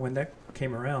bonus. I don't know when that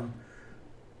came around.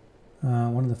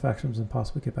 One of the factions and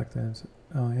possibly get back to that.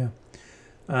 Oh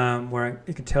yeah, where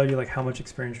it can tell you like how much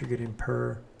experience you're getting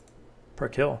per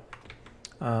kill.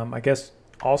 I guess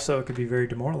also it could be very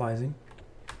demoralizing.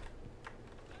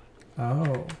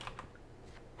 Oh,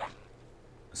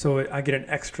 So I get an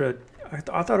extra.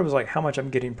 I thought it was like how much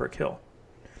I'm getting per kill.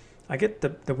 I get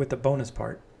the with the bonus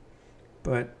part,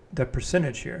 but the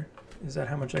percentage here, is that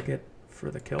how much I get for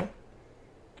the kill?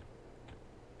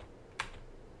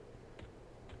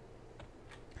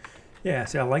 Yeah,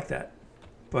 see, I like that.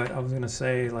 But I was going to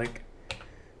say, like,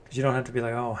 because you don't have to be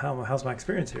like, oh, how's my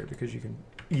experience here? Because you can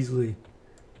easily,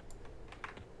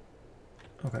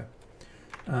 okay,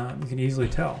 you can easily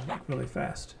tell, like, really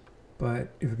fast.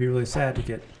 But it would be really sad to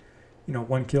get, you know,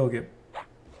 one kill, get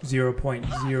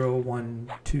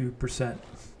 0.012%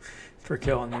 per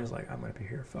kill, and there's like, I'm going to be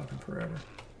here fucking forever.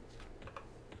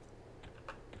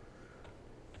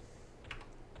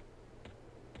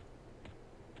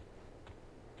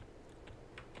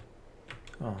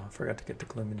 Oh, I forgot to get the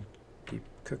Gloom and Deep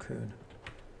Cocoon.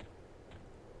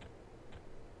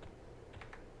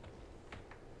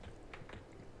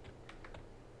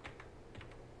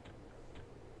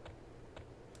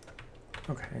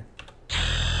 Okay.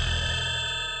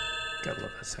 Gotta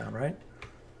love that sound, right?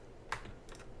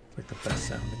 It's like the best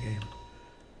sound in the game.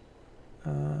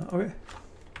 Okay.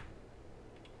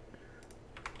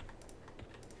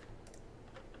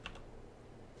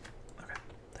 Okay,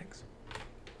 thanks.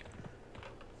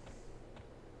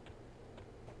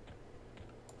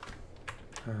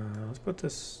 Let's put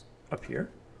this up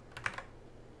here.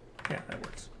 Yeah, that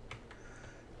works.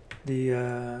 The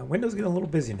window's getting a little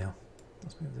busy now.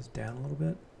 Let's move this down a little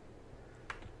bit.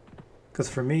 Because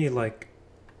for me, like,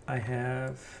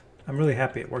 I'm really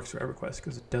happy it works for EverQuest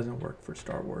because it doesn't work for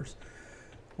Star Wars,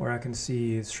 where I can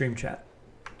see stream chat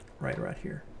right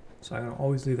here. So I can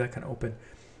always leave that kind of open.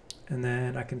 And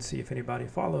then I can see if anybody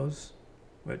follows,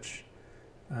 which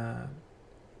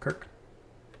Kirk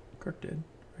did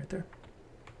right there.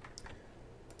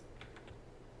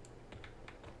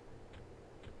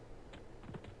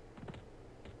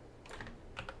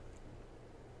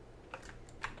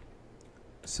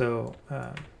 So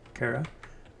Karrah,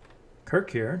 Kirk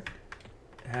here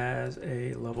has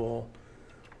a level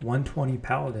 120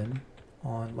 paladin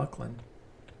on Luckland,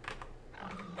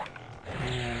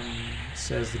 and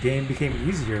says the game became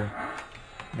easier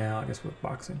now, I guess, with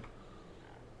boxing.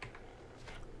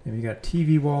 And you got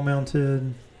TV wall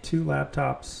mounted, 2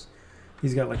 laptops.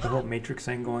 He's got like the whole Matrix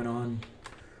thing going on.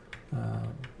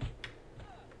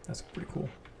 That's pretty cool.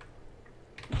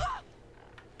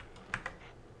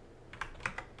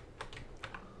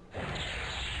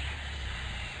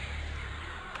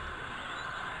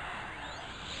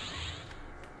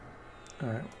 All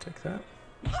right, we'll take that.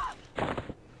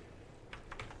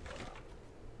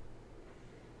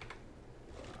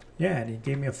 Yeah, and he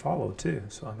gave me a follow too,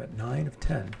 so I'm at 9 of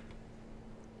 10.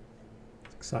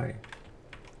 It's exciting.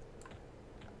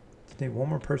 Just need one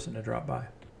more person to drop by.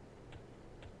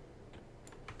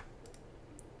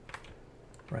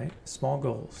 Right? Small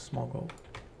goals, small goal.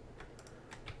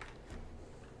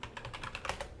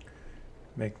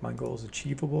 Make my goals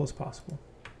achievable as possible.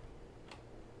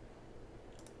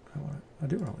 I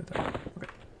do want to leave that. Okay.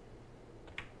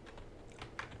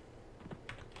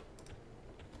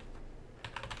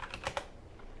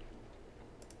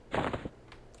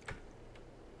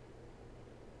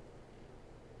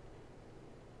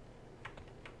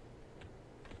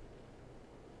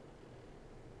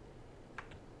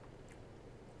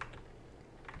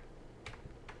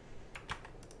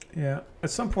 Yeah,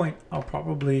 at some point I'll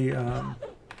probably,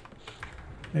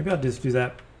 maybe I'll just do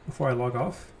that before I log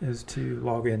off, is to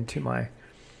log into my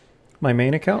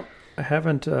main account. I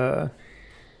haven't, let's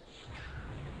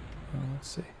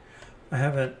see, I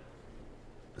haven't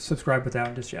subscribed with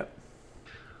that just yet.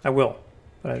 I will,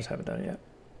 but I just haven't done it yet.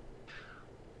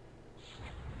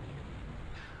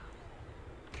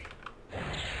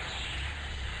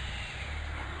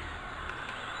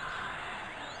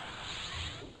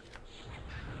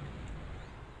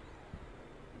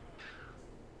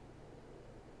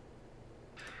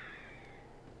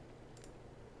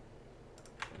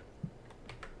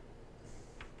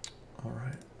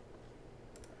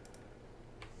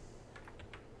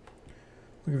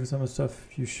 Looking for some of the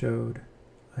stuff you showed.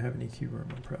 I have an EQ room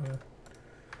I'm proud of.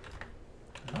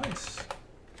 Nice.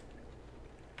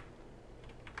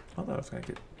 I thought I was going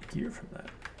to get gear from that.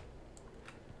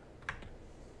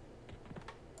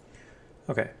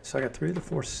 Okay, so I got 3 of the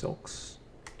 4 silks.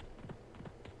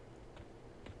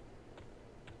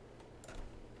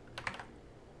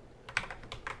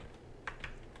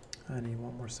 I need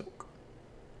 1 more silk.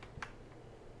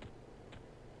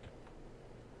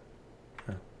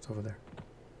 Oh, it's over there.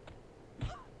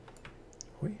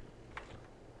 Wait.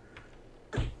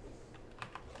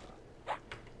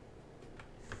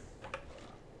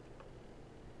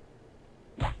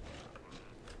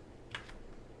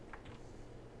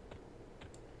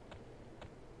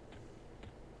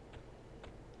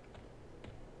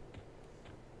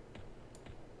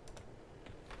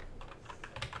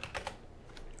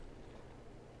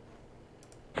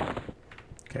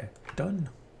 done.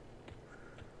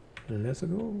 Let's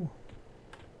go.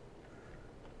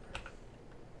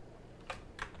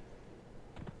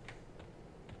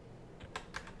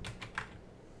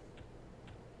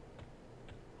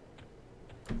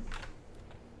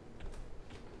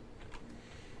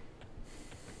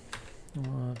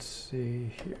 Let's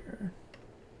see here.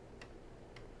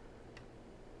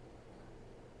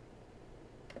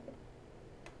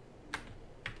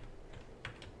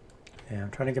 Yeah,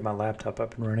 I'm trying to get my laptop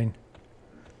up and running.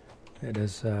 It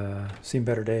has seen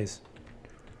better days.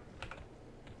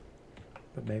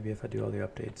 But maybe if I do all the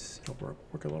updates, it'll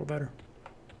work a little better.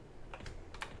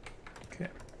 Okay.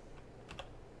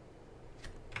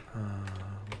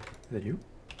 Is that you?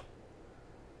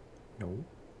 No.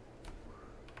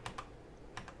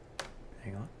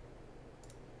 Hang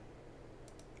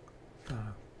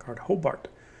on. Card Hobart.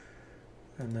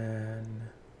 And then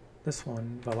this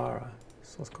one, Valara.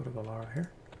 So let's go to Valara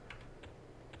here.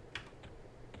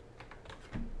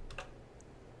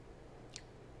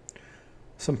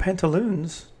 Some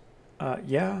pantaloons.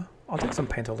 Yeah, I'll take some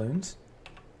pantaloons.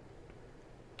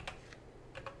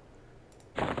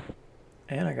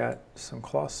 And I got some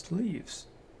cloth sleeves.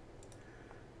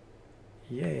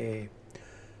 Yay.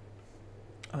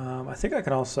 I think I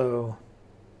can also,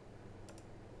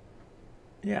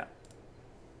 yeah.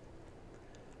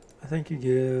 I think you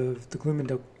give the Gloom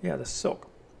and yeah, the silk.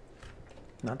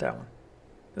 Not that one.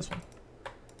 This one.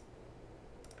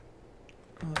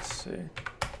 Let's see.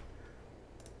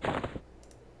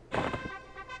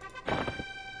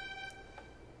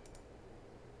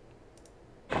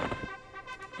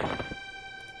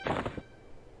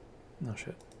 No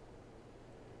shit.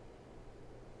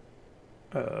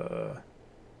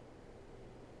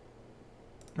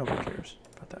 Nobody cares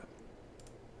about that.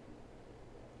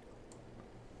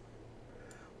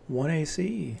 1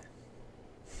 AC.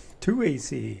 2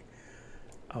 AC.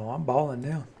 Oh, I'm balling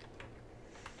now.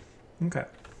 Okay.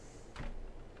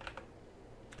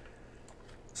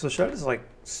 So should I just like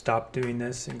stop doing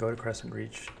this and go to Crescent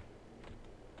Reach?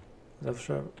 Is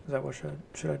that what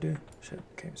should I do? Shit,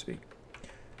 can't speak.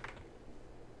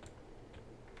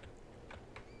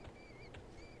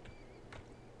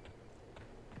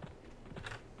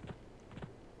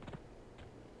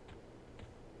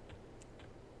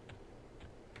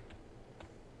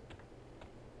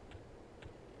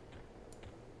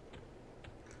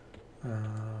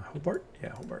 Hobart?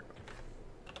 Yeah, Hobart.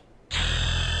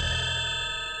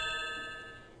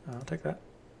 I'll take that.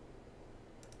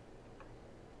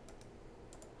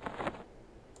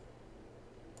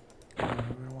 I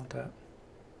don't want that.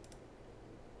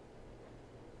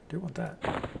 I do want that.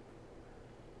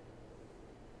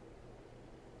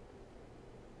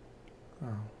 Oh,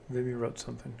 Vemme wrote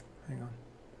something. Hang on.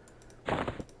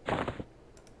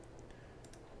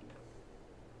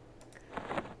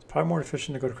 Probably more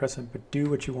efficient to go to Crescent, but do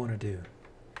what you want to do.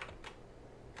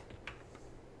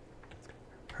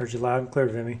 Heard you loud and clear,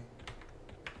 Vemme.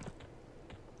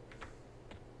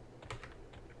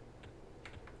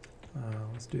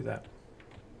 Let's do that.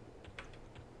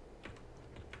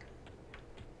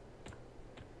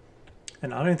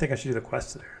 And I don't even think I should do the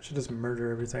quest there. I should just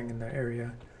murder everything in the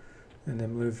area, and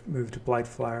then move to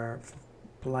Blightfire,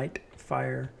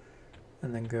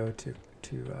 and then go to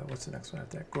what's the next one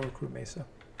after that? Gorokru Mesa.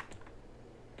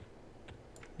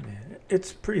 Man,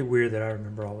 it's pretty weird that I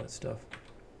remember all that stuff.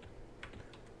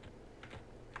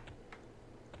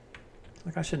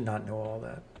 Like, I should not know all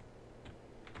that.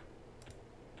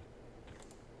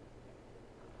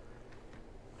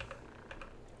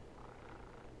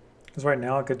 Because right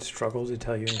now I could struggle to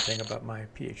tell you anything about my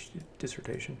PhD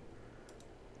dissertation.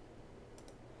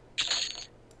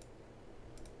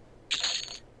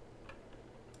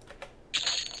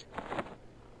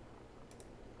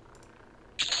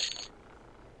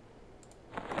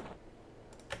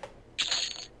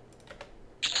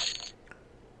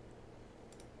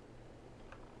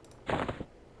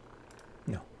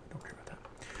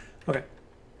 Okay.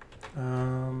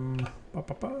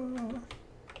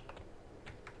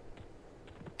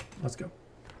 Let's go.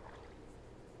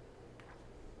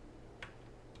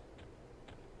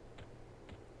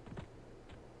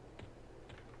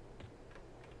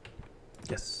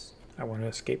 Yes, I want to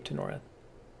escape to Norad.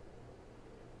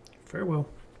 Farewell.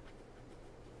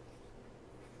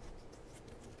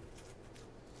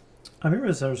 I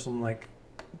remember there's some like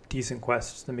decent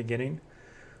quests in the beginning.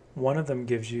 One of them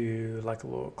gives you like a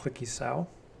little clicky sow,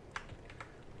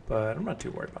 but I'm not too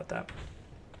worried about that.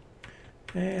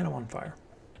 And I'm on fire.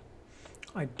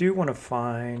 I do want to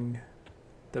find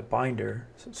the binder,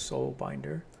 so soul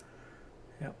binder.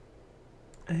 Yep.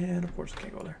 And of course I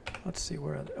can't go there. Let's see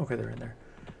where, okay, they're in there.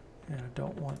 And I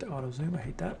don't want the auto zoom, I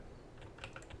hate that.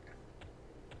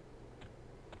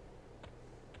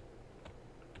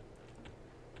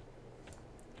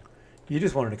 You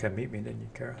just wanted to come meet me, didn't you,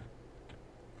 Karrah?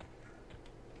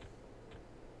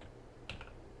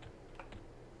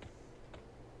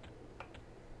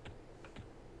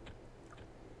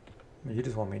 You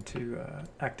just want me to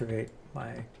activate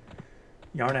my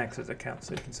Yarnax's account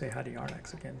so you can say hi to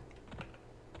Yarnax again.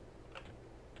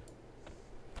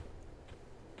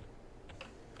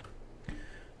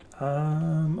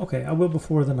 Okay, I will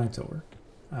before the night's over.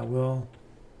 I will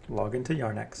log into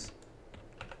Yarnax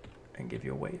and give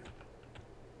you a wave.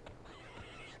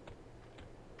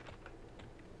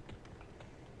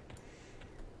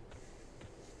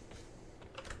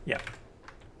 Yeah.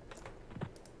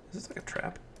 Is this like a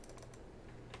trap?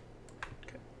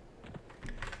 Okay.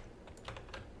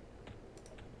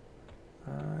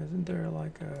 Isn't there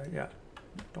like a, yeah,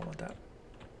 don't want that.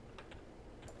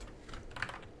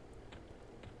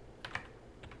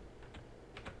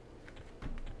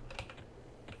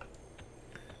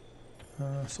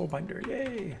 Soulbinder,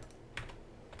 yay!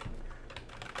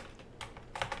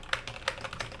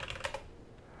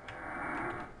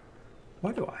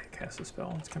 Why do I cast a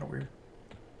spell? It's kind of weird.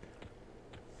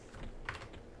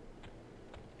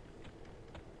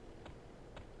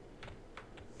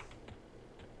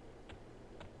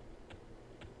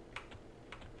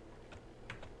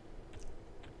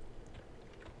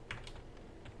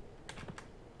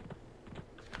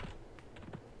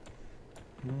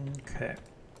 Okay.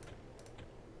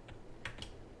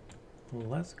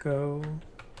 Let's go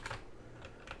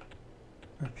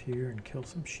up here and kill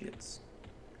some shits.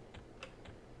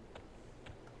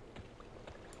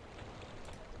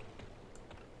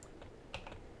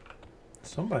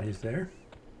 Somebody's there.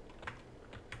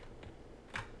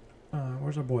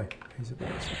 Where's our boy? He's at the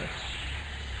base. Okay.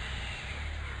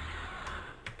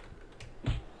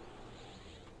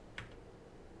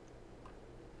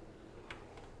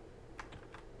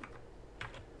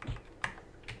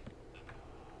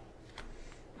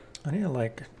 I need to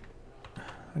like,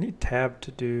 I need tab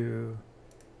to do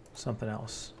something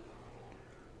else.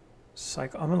 I'm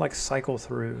gonna like cycle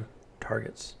through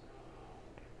targets.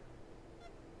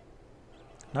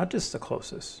 Not just the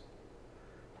closest.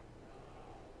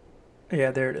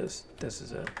 Yeah, there it is. This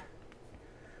is it.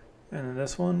 And then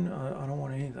this one, I don't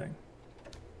want anything.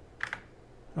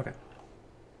 Okay.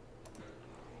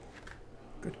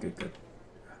 Good, good, good.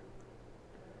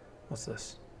 What's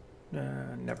this?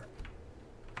 Never.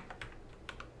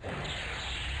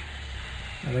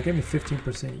 Now that gave me 15%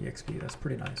 EXP. That's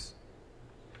pretty nice.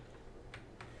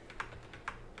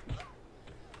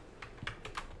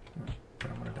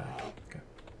 But I'm gonna die.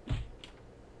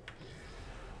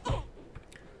 Okay.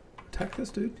 Attack this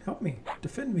dude. Help me.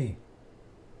 Defend me.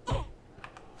 Oh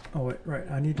wait, right.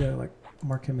 I need to like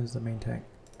mark him as the main tank.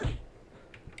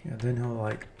 Yeah, then he'll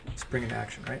like spring into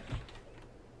action, right?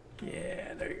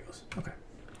 Yeah, there he goes. Okay.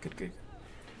 Good, good.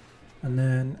 And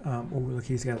then, oh look,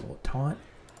 he's got a little taunt.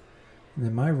 And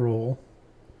then my role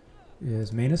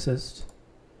is main assist.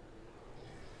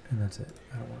 And that's it.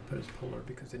 I don't want to put his polar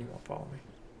because then he won't follow me.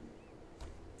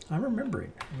 I'm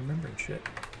remembering shit.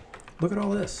 Look at all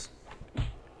this.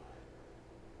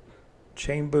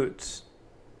 Chain boots.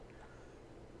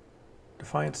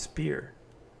 Defiant spear.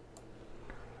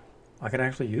 I can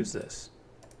actually use this.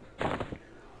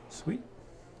 Sweet.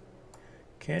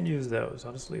 Can use those.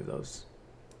 I'll just leave those.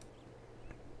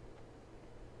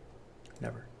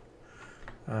 Never.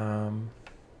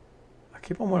 I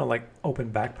keep on wanting to like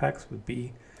open backpacks with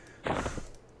B.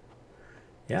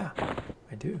 Yeah,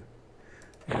 I do.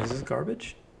 And is this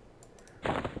garbage?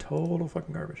 Total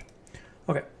fucking garbage.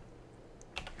 Okay.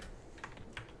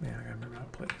 Man, I gotta remember how to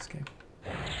play this game.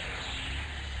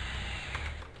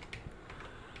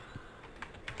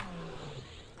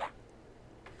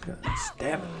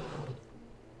 Stab it.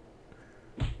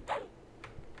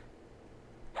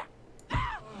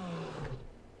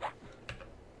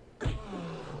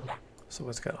 So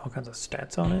it's got all kinds of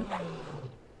stats on it.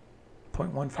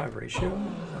 0.15 ratio.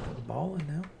 I'm balling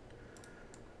now.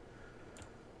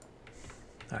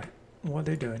 Alright, what are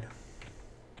they doing?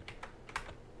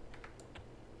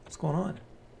 What's going on?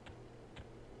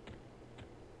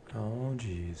 Oh,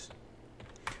 jeez.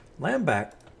 Land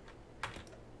back.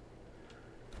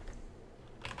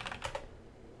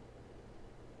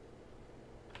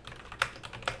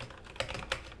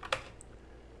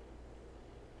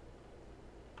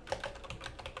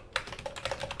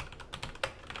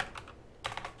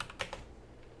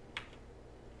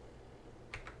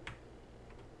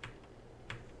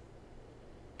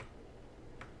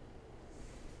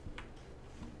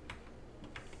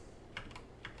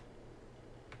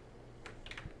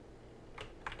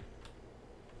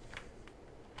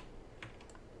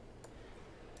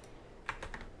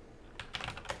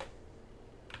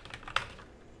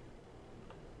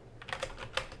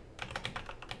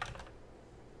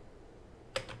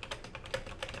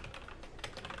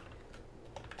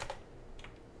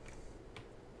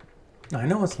 I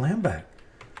know it's Lamback.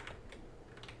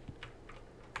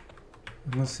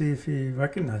 I'm gonna see if he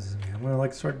recognizes me. I'm gonna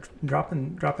like start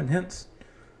dropping hints.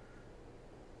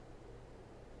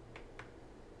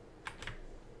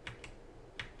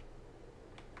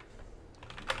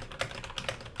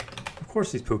 Of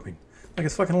course he's pooping. Like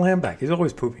it's fucking Lamback. He's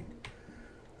always pooping.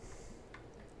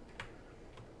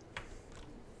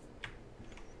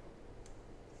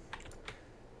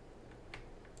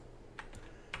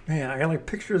 Man, I gotta like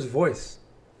picture his voice.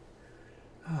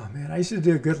 Oh man, I used to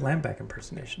do a good Lamback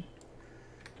impersonation.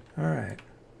 All right.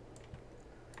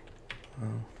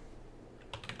 Well,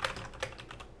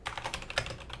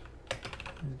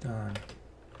 he's done.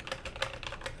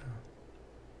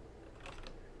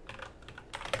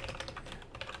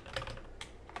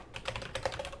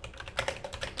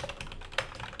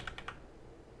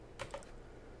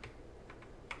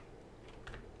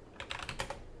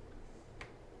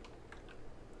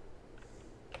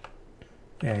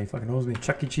 Yeah, he fucking owes me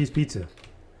Chuck E. Cheese pizza.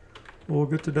 We'll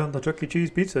get to done the Chuck E.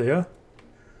 Cheese pizza, yeah?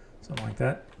 Something like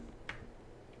that.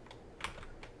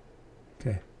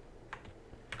 Okay.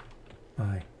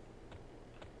 Bye.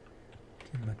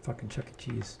 Give me my fucking Chuck E.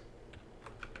 Cheese.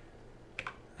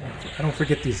 I don't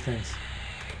forget these things.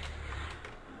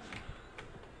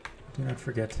 Do not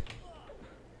forget.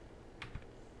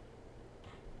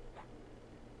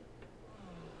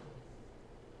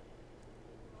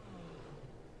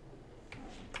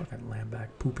 Fucking Lamback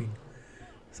pooping.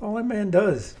 That's all that man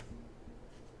does.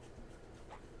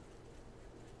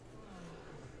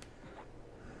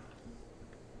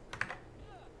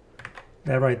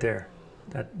 That right there,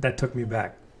 that took me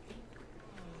back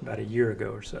about a year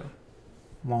ago or so.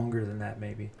 Longer than that,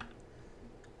 maybe.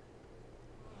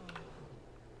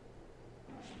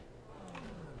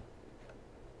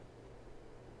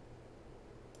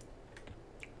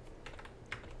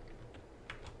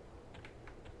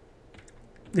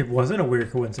 It wasn't a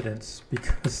weird coincidence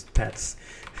because that's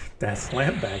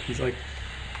Lamback. He's like,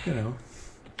 you know,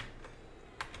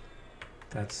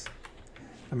 that's,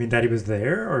 I mean, that he was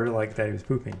there or like that he was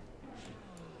pooping.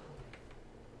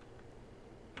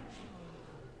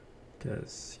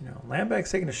 Because, you know,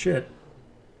 Lamback's taking a shit.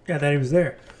 Yeah, that he was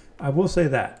there. I will say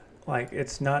that. Like,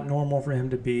 it's not normal for him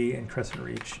to be in Crescent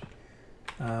Reach.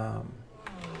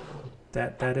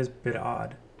 That is a bit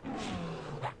odd.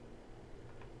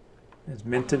 It's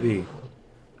meant to be.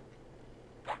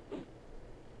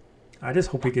 I just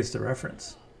hope he gets the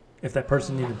reference. If that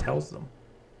person even tells them.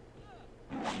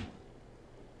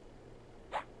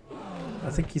 I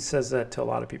think he says that to a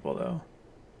lot of people, though.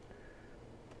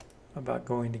 About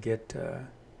going to get, you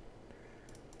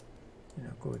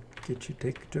know, go get you,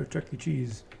 take to Chuck E.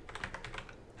 Cheese.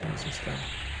 That's this guy.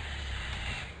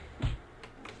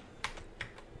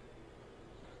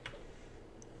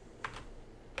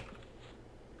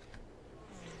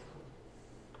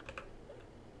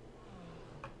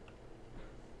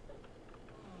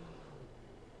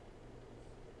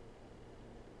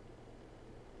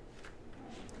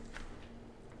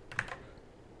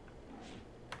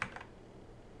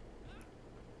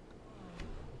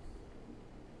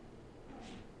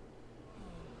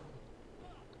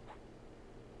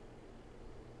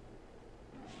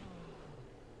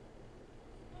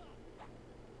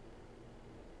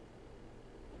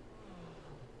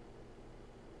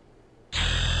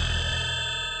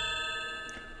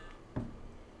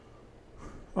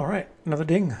 All right, another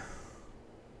ding.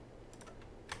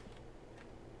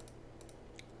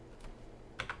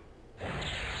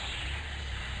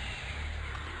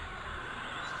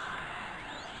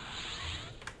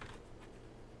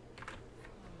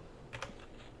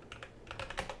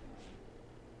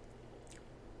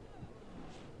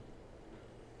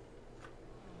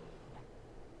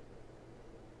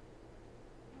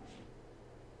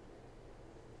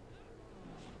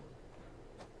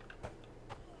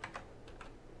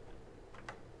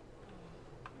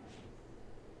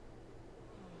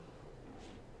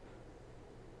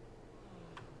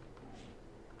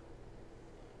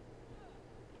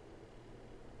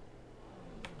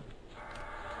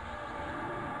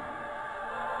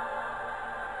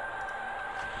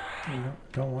 No,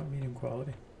 don't want medium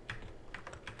quality.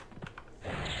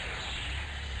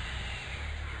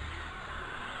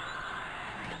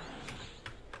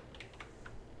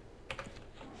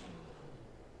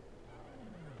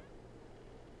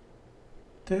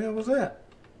 The hell was that?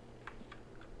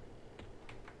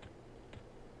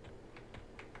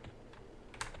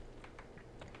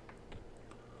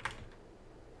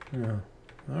 Yeah.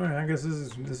 All right. I guess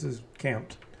this is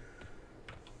camped.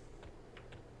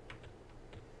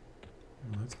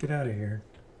 Let's get out of here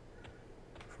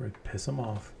before I piss them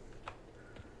off.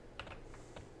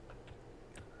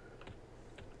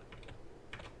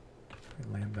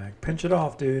 land bank. Pinch it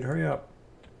off, dude. Hurry up.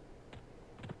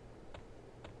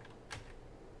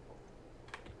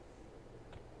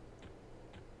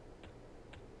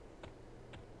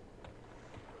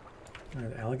 All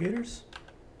right, the alligators.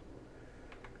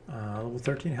 Level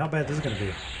 13. How bad this is going to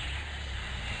be?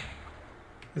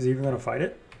 Is he even going to fight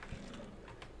it?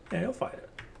 Yeah, he'll fight it.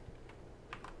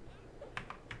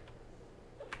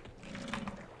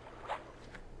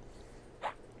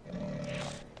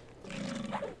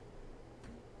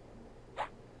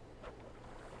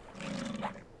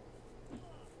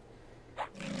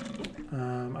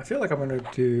 I feel like I'm going to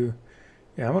do...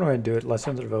 Yeah, I'm going to go ahead and do it.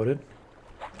 Lessons are voted.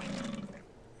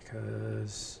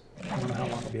 Because I don't know how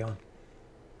long it'll be on.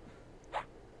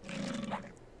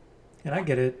 And I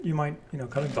get it. You might, you know,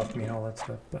 come and buff me and all that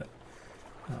stuff, but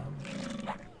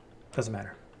doesn't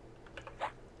matter.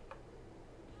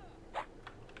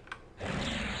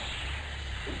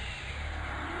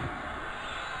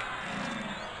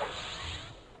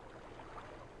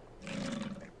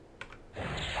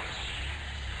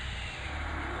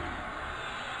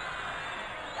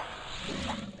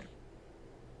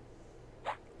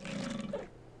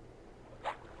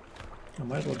 I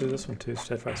might as well do this one too,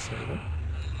 steadfast servant.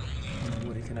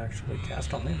 What he can actually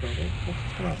cast on me, but we'll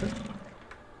just come out there.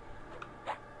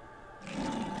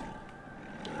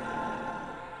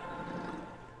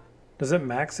 Does it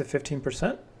max at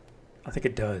 15%? I think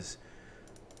it does.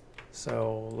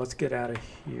 So let's get out of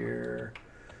here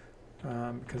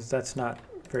because that's not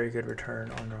very good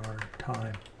return on our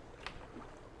time.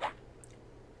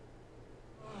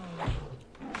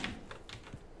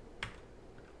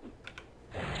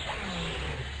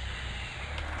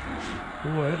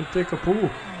 Ooh, I had to take a poo.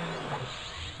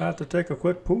 I had to take a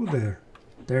quick poo there.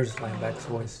 There's Landback's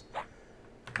voice.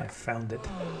 I found it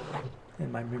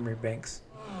in my memory banks.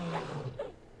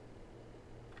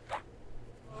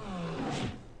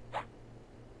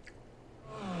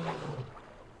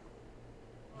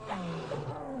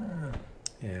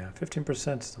 Yeah,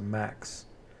 15% is the max.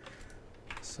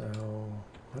 So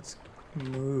let's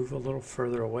move a little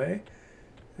further away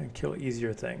and kill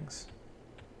easier things.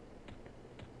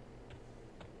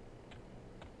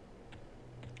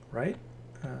 Right?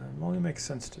 It only makes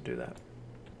sense to do that.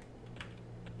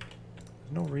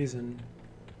 There's no reason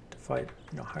to fight,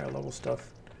 you know, higher level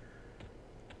stuff.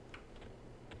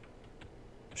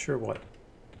 Sure what?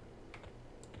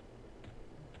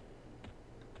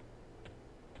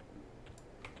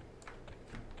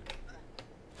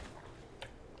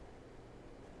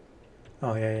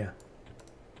 Oh yeah, yeah.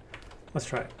 Let's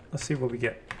try it. Let's see what we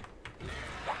get.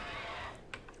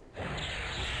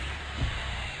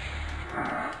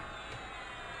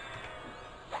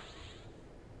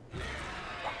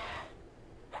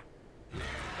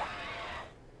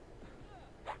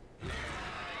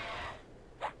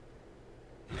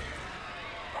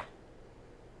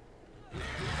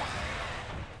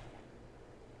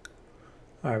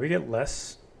 All right, we get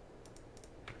less.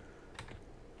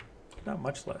 Not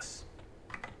much less.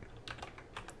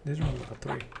 These are only level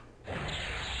 3.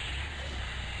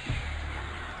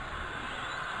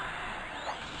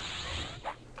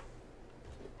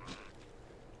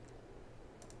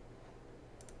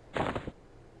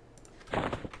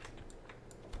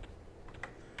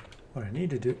 What I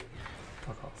need to do,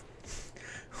 fuck off.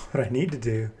 What I need to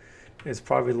do is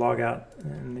probably log out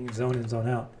and zone in, zone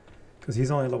out. Because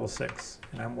he's only level 6,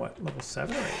 and I'm what, level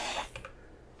 7 or 8?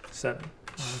 7. Oh,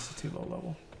 that's a too low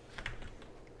level.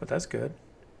 But that's good.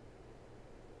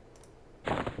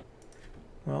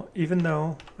 Well, even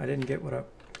though I didn't get what I...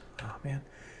 Oh, man.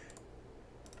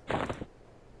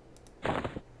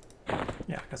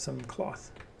 Yeah, I got some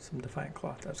cloth. Some Defiant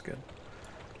cloth. That's good.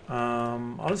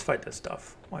 I'll just fight this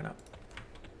stuff. Why not?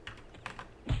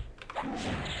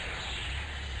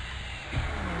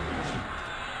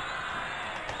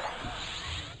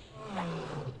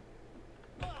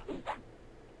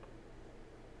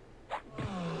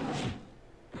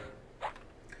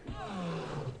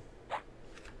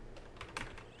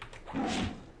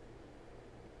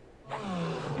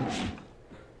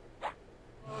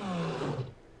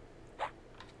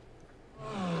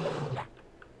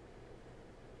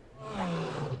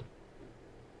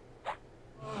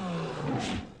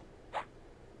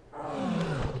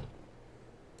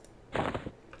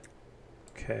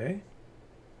 Okay.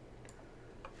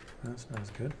 That's not as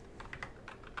good.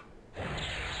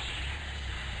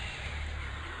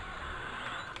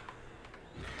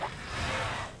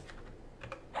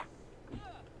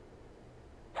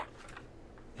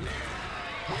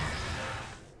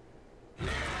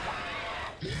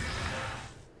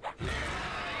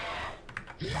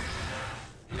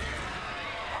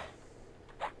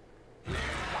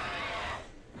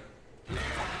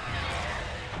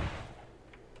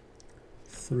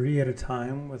 3 at a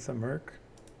time with a Merc.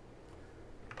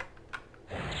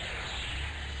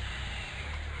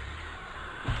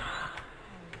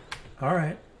 All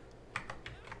right.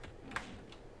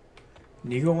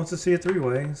 Nigo wants to see a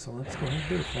 3-way, so let's go ahead and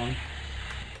do it for him.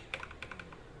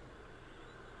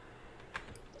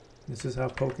 This is how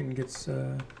Pokin gets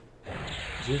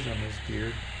jizz on his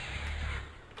beard.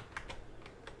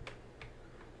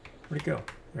 Where'd he go?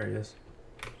 There he is.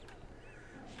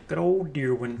 Good old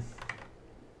Deerwin.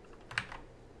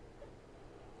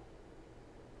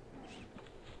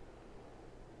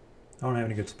 I don't have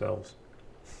any good spells.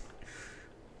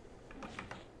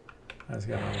 I just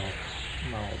got my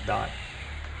little dot.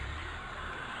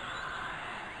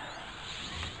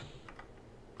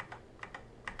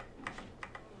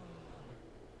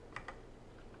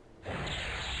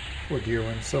 Poor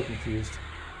Deerwin, so confused.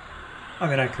 I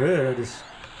mean, I could.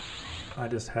 I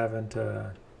just haven't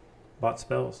bought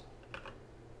spells.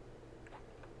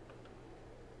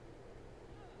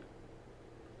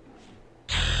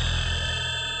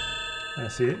 I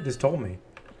see it. Just told me.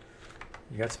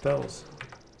 You got spells.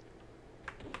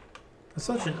 That's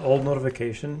such an old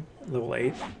notification, level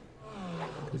 8.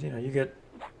 Because, you know, you get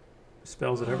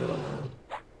spells at every level.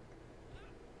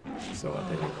 So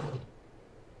outdated.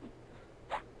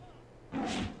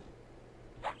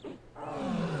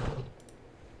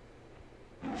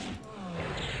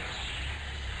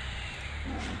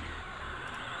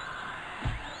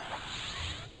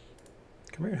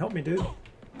 Come here and help me, dude.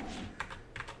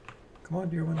 Come on,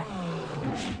 dear one.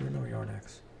 You're no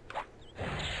Yarnax.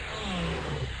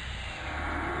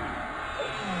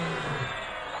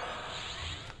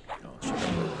 Oh, shit.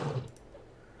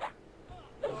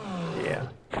 Yeah.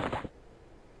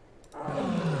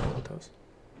 Those.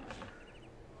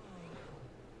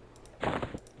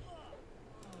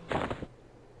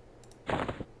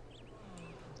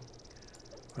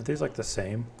 Aren't these like the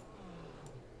same?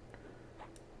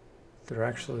 They're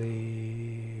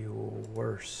actually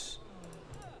worse.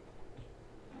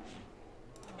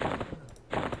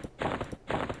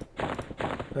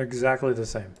 They're exactly the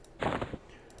same.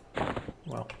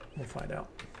 Well, we'll find out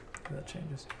if that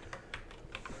changes.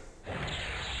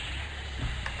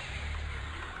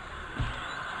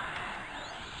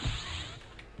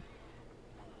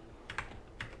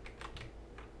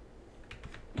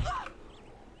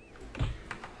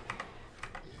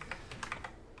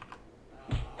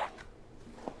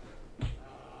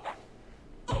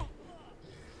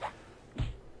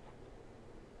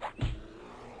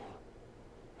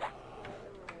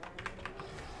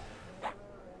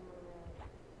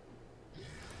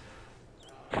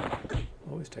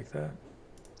 Always take that.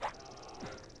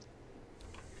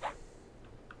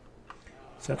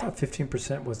 So I thought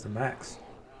 15% was the max.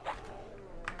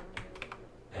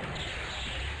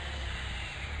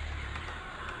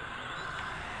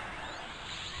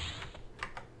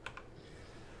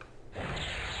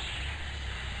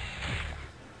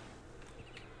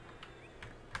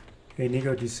 Hey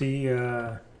Nico, do you see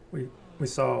we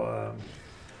saw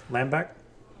Lamback?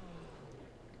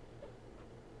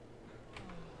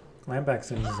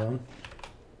 Lamback's in the zone.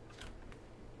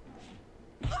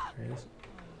 There he is.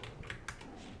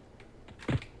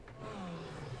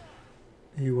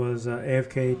 He was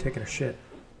AFK taking a shit.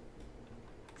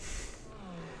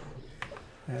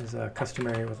 As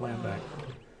customary with Lamback.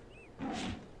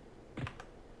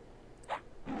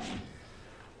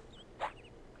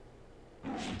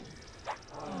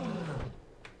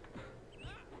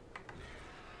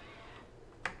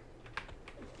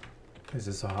 Is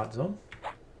this a hot zone?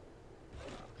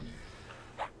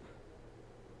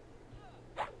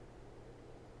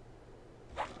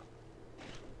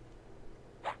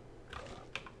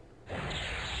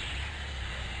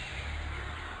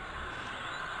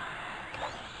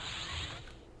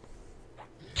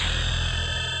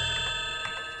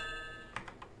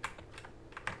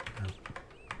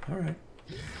 All right.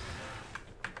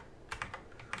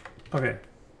 Okay.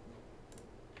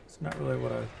 It's not really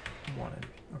what I wanted.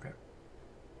 Okay.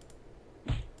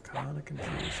 Kind of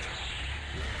confused.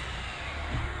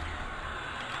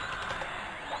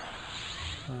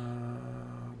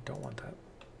 Don't want that.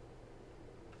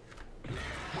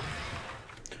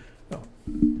 Oh.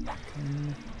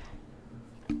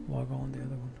 Log on the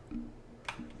other one.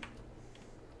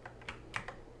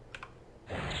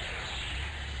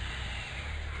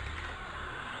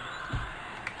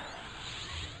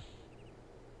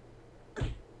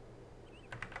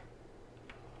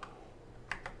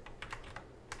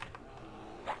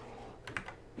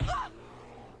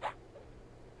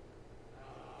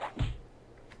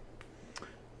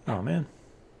 Oh man.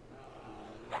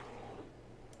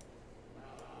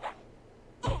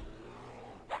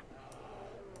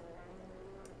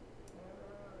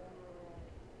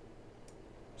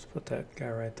 put that guy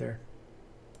right there.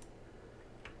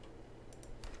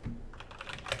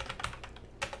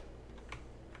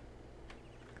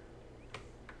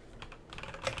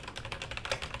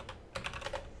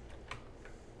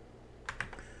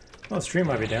 Well, the stream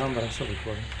might be down, but I'm still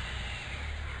recording.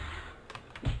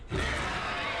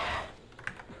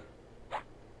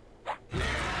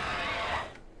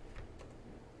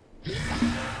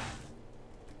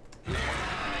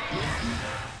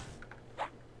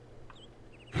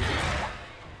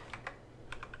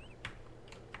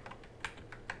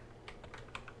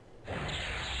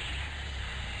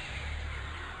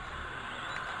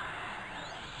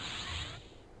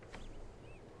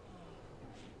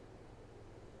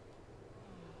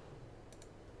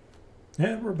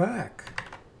 And we're back.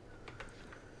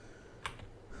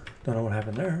 Don't know what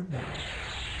happened there. But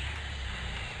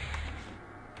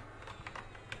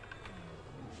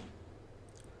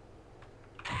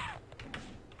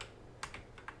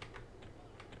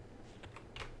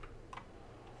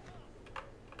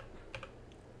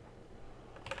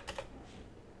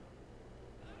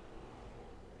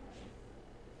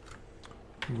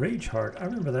Rage Heart. I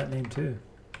remember that name too.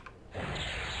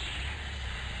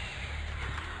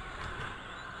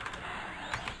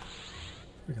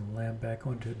 We can land back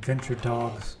onto Adventure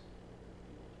Dogs.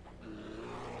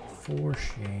 For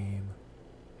shame.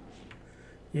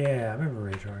 Yeah, I remember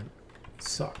Rage Heart. It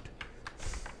sucked.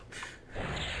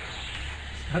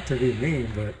 Not to be mean,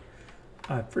 but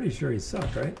I'm pretty sure he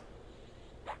sucked, right?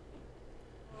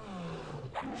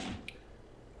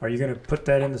 Are you gonna put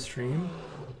that in the stream?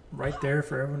 Right there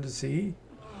for everyone to see?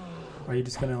 Or are you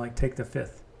just gonna like take the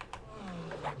 5th?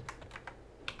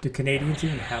 Do Canadians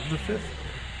even have the 5th?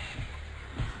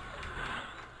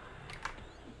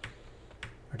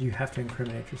 Or do you have to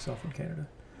incriminate yourself in Canada?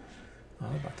 Oh,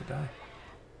 I'm about to die.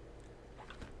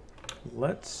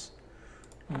 Let's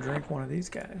drink one of these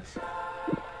guys.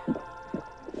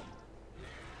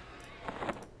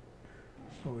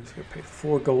 Oh, he's gonna pay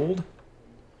 4 gold?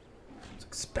 It's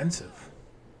expensive.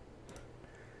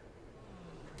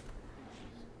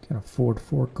 Can afford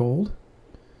 4 gold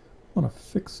on a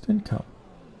fixed income.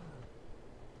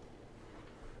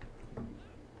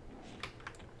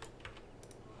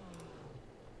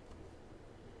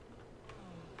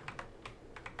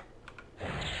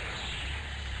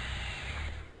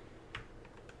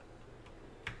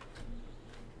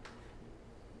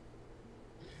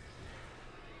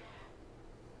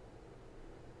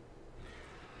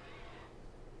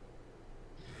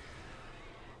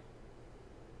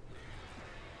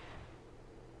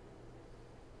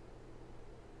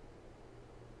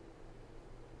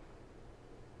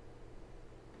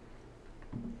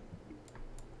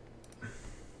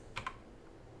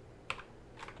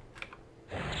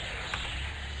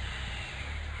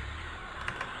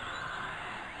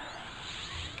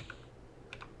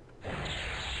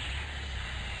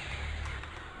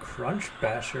 Crunch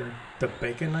Basher, the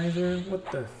Baconizer? What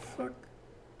the fuck?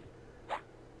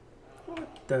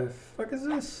 What the fuck is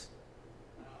this?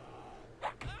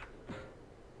 What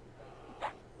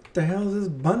the hell is this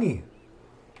bunny?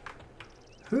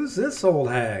 Who's this old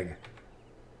hag?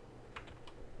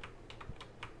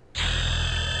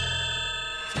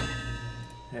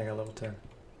 Yeah, I got level 10.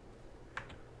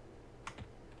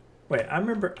 Wait, I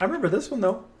remember this one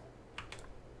though.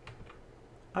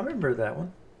 I remember that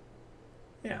one.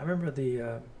 Yeah, I remember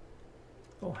the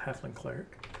little halfling cleric.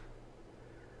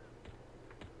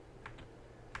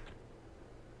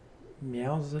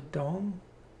 Meowzadong?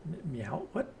 Meow?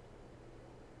 What?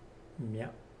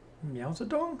 Meow?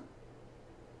 Meowzadong?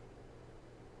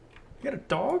 You got a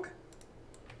dog?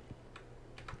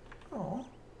 Oh.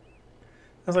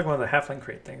 That's like one of the halfling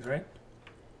crate things, right?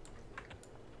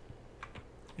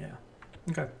 Yeah.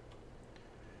 Okay.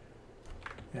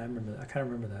 Yeah, I remember that. I kind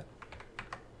of remember that.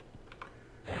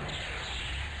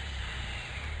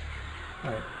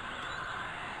 Alright.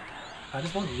 I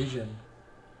just want regen.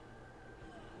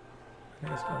 I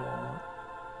think that's about all I want.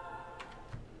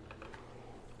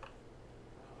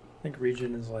 I think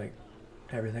regen is like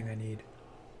everything I need.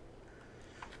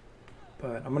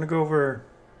 But I'm gonna go over.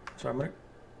 So I'm gonna.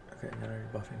 Okay, now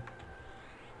you're buffing.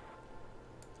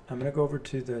 I'm gonna go over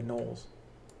to the knolls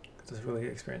because there's really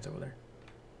good experience over there.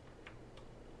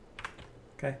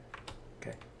 Okay.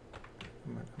 Okay.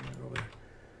 I'm gonna go over there.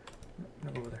 I'm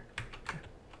gonna go over there. Okay.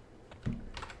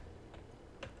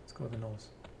 Let's go to the knolls.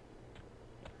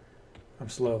 I'm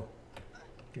slow.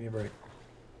 Give me a break.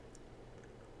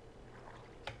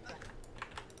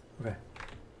 Okay.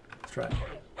 Let's try it.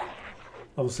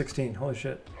 Level 16. Holy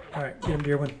shit. Alright, get him,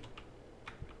 Deerwin.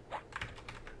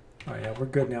 Alright, yeah, we're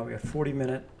good now. We got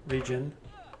 40-minute regen.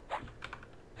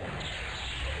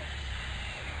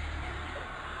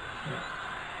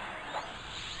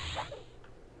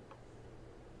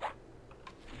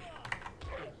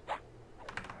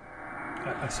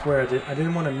 I swear I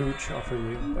didn't want to mooch off of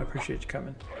you. I appreciate you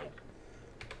coming.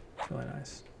 It's really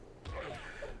nice.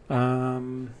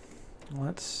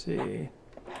 Let's see.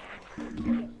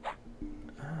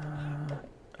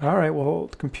 All right, well,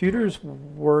 the computer's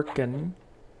working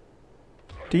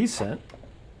decent.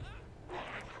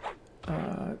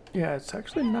 Yeah, it's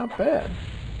actually not bad.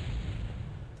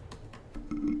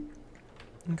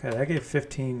 Okay, that gave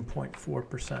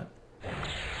 15.4%.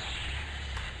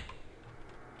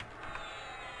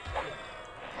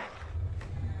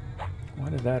 Why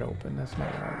did that open? That's not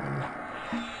what I wanted.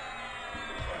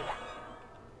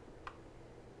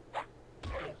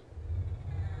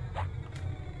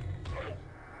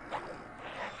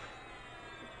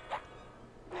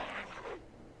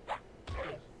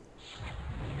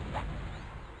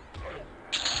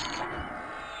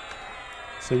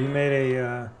 So you made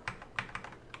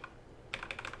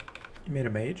a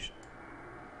mage?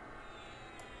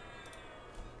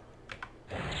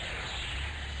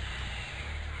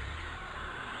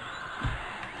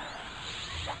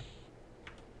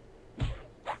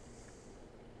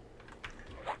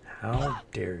 How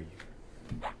dare you?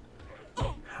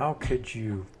 How could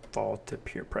you fall to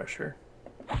peer pressure?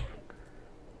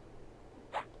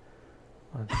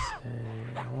 Let's see,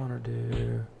 I want to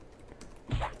do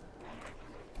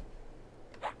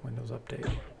Windows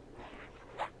Update.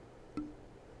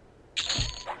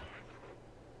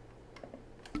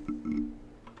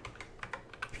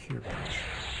 Peer pressure.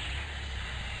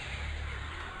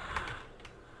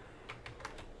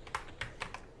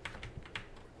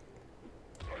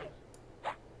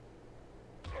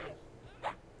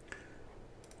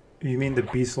 You mean the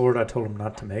Beast Lord I told him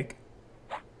not to make?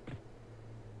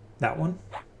 That one?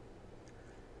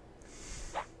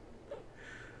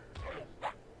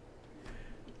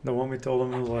 The one we told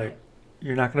him was like,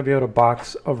 you're not going to be able to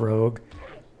box a rogue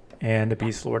and a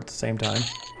Beast Lord at the same time.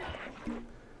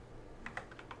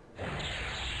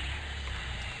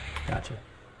 Gotcha.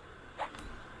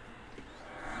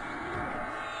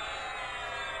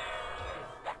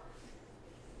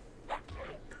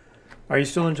 Are you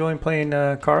still enjoying playing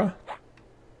Karrah?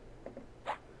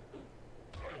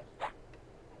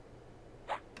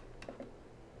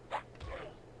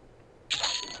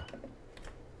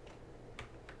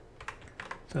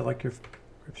 So I like your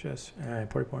grip chest. Alright,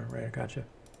 party point, right, I gotcha.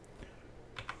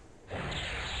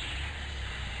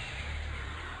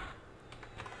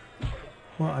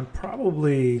 Well, I'm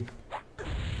probably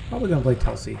gonna play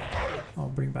Telsey. I'll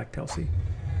bring back Telsey.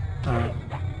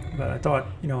 But I thought,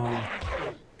 you know,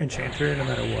 Enchanter, no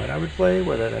matter what I would play,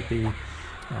 whether that be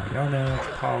Yona,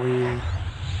 Polly,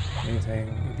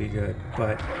 anything would be good.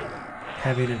 But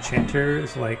having Enchanter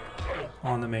is like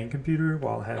on the main computer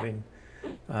while having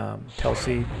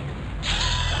Telsey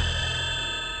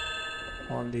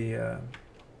on the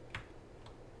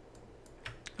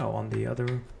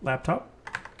other laptop.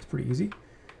 It's pretty easy.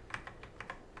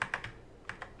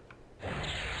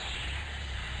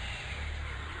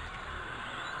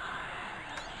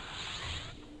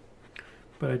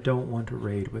 But I don't want to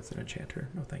raid with an Enchanter.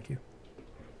 No, thank you.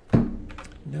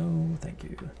 No, thank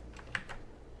you.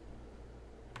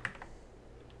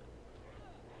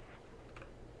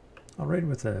 I'll raid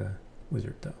with a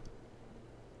wizard, though.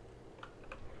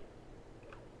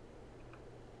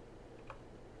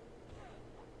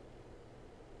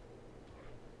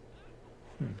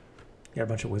 You got a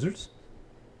bunch of wizards?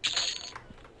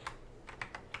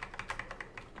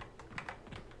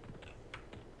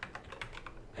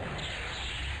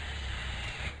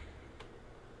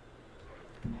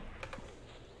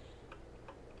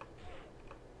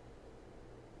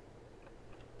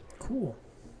 Cool.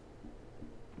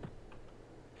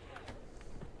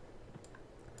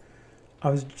 I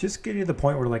was just getting to the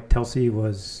point where like Telsey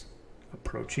was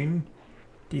approaching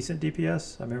decent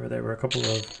DPS. I remember there were a couple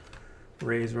of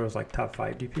raids where it was like top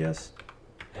 5 DPS.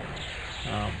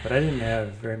 But I didn't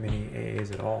have very many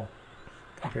AAs at all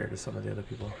compared to some of the other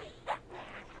people.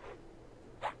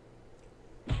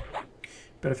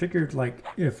 But I figured like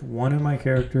if one of my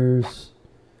characters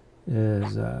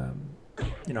is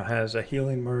you know, has a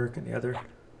healing merc and the other...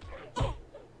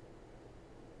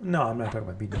 No, I'm not talking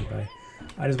about beating anybody.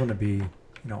 I just want to be, you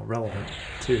know, relevant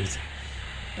too,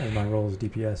 as my role is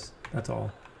DPS. That's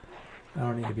all. I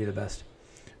don't need to be the best.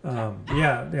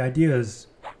 Yeah, the idea is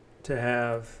to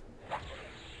have,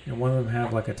 you know, one of them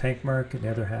have like a tank merc and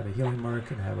the other have a healing merc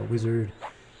and have a wizard,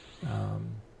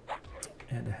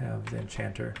 and to have the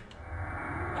Enchanter.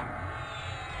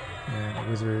 And a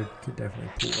wizard could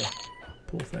definitely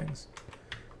pull things.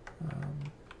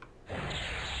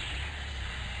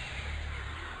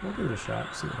 We'll give it a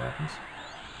shot, see what happens.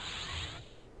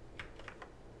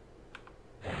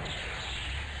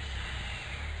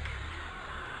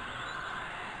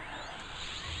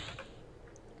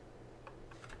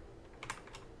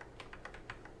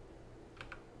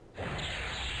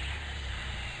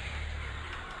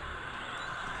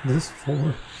 This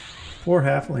poor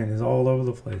halfling is all over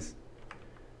the place.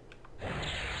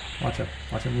 Watch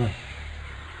him run.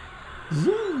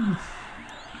 Zoom!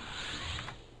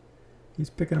 He's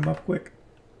picking him up quick.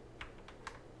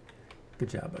 Good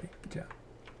job, buddy. Good job.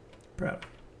 Proud of you.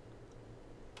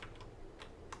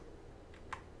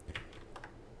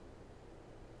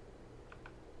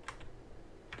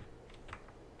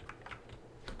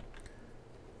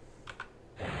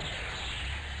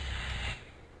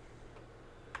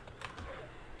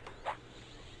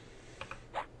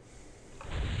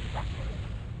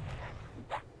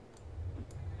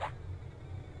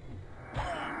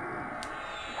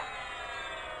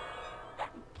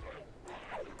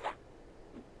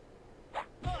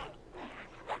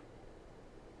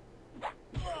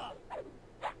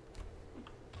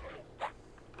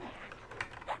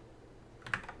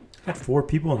 I had 4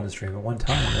 people in the stream at one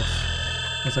time.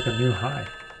 That's like a new high.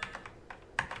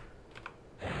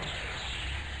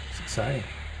 It's exciting.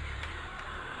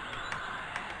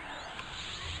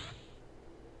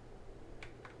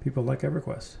 People like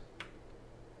EverQuest.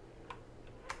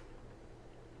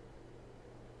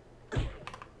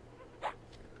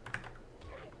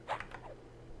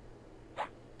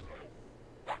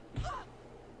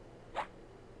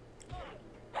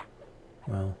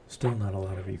 Well, still not a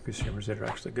lot of EQ streamers that are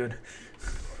actually good.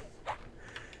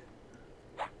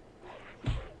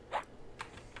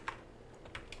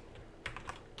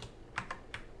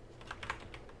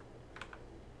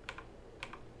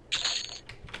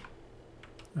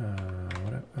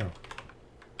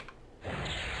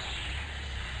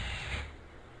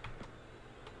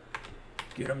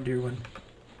 Get him, dear one.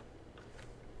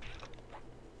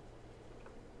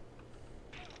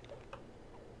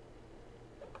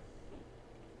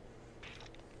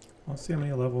 Let's see how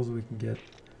many levels we can get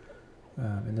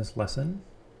in this lesson,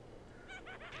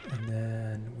 and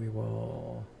then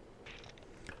we'll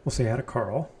say hi to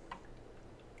Karrah.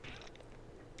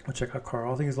 We'll check out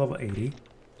Karrah. I think he's level 80.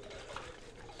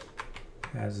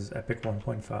 Has his epic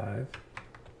 1.5.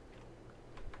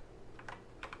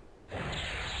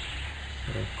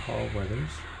 Little Carl Weathers.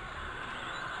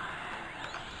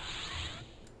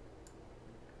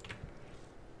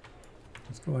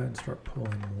 Let's go ahead and start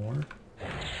pulling more.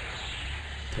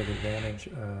 Take advantage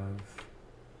of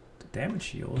the damage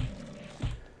shield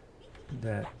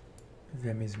that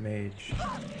Vemme's mage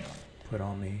put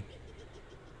on me.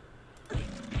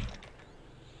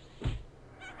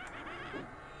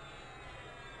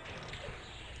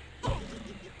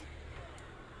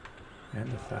 And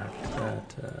the fact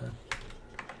that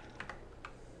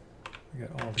we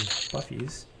got all these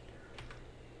buffies,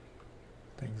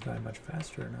 things die much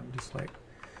faster, and I'm just like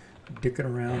dicking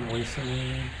around wasting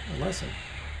a lesson.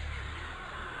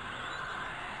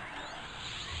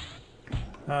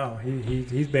 Oh,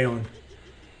 he's bailing.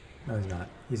 No, he's not.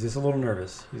 He's just a little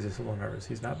nervous.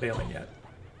 He's not bailing yet.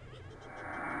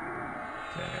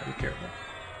 Okay, I gotta be careful.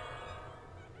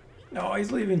 No,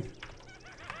 he's leaving.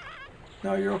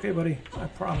 No, you're okay, buddy. I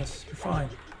promise. You're fine.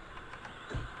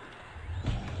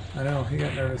 I know, he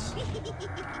got nervous.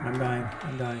 I'm dying.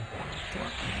 Come on.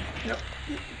 Yep.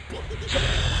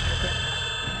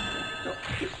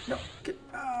 No, get.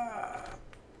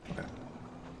 Okay.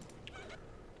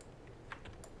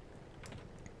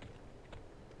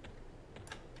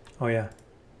 Oh yeah.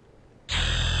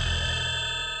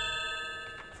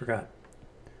 Forgot.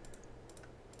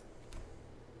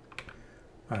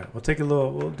 All right, we'll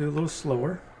do a little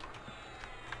slower.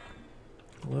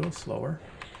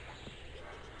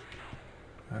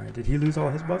 All right, did he lose all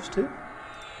his buffs too?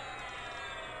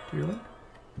 Really?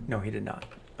 No, he did not.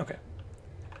 Okay.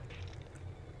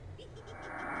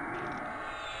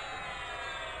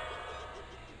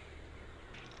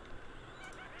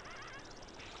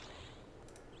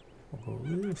 We'll go a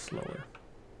little slower.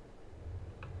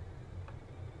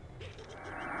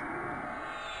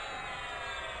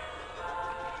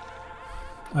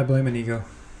 I blame an ego.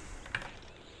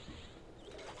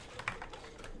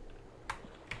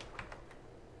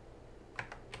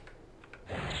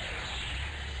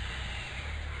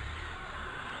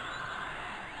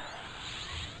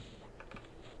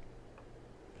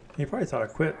 He probably thought I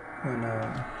quit when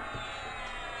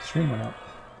stream went up.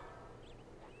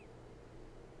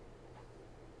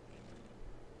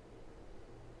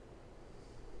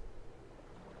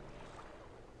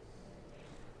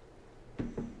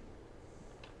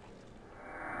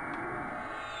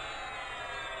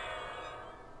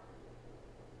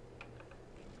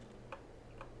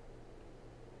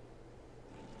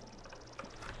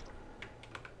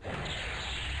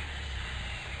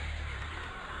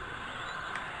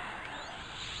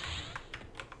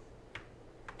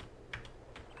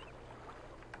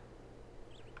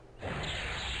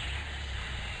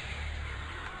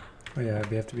 Oh yeah,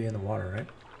 we have to be in the water, right?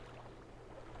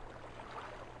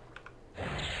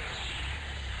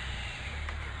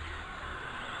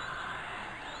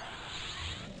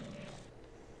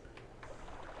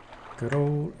 Good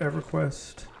old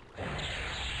EverQuest.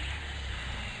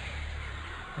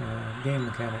 Game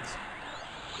mechanics.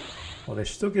 Well, they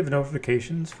still give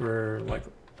notifications for like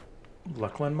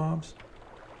Luckland mobs.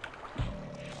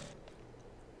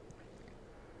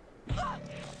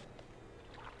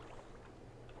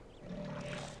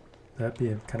 That'd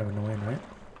be kind of annoying, right?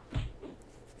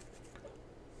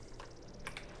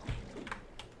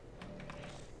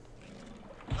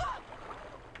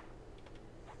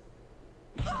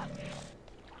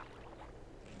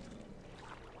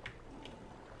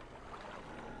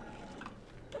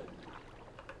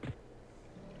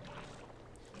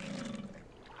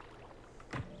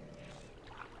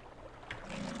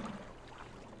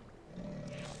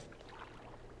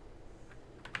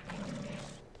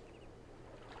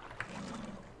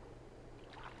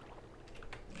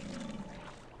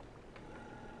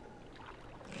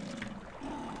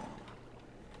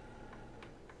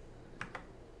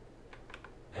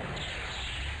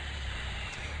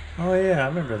 Oh yeah, I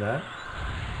remember that.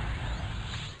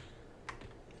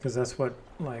 Because that's what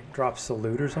like drops the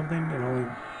loot or something. It only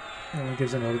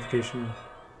gives a notification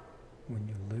when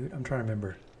you loot. I'm trying to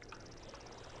remember.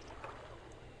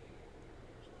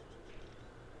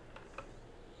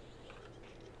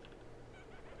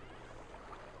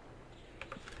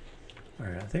 All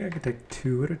right, I think I could take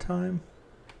 2 at a time.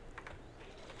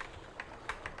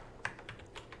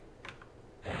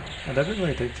 I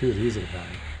definitely take 2 of these at a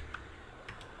time.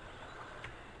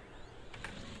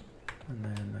 And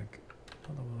then like,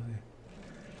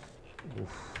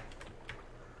 oof.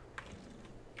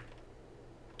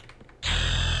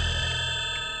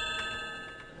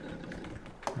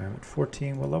 Alright, I'm at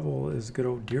 14. What level is good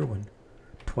old Deerwin?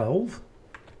 12?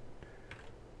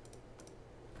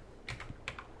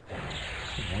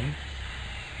 One.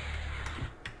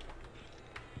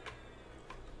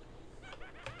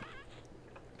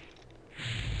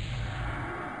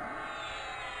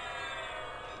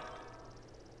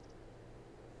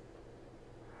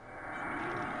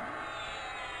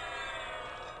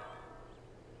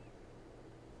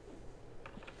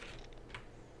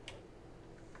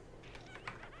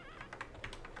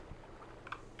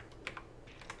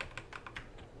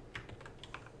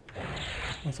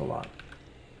 That's a lot.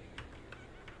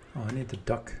 Oh, I need the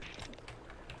duck.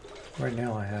 Right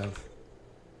now I have...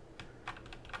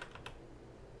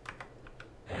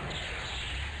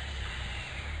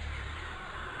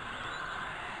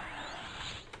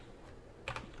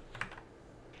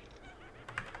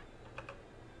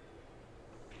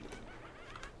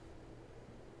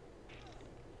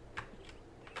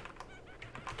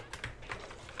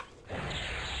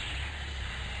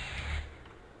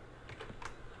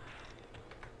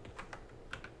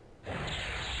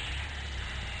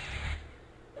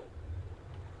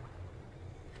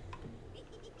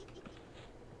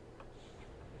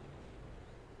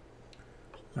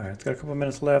 Alright, it's got a couple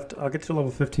minutes left. I'll get to level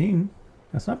 15.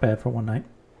 That's not bad for one night.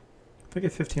 If I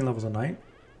get 15 levels a night,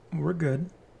 we're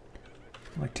good.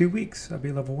 In like 2 weeks, I'll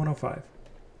be level 105.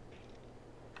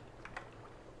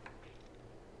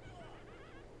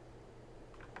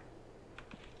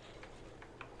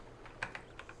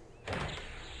 I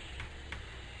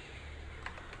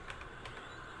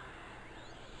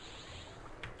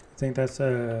think that's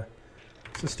a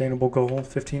sustainable goal,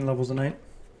 15 levels a night.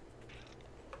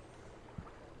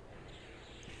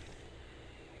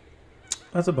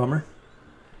 That's a bummer.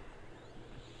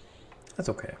 That's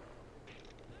okay.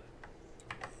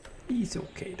 He's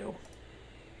okay though.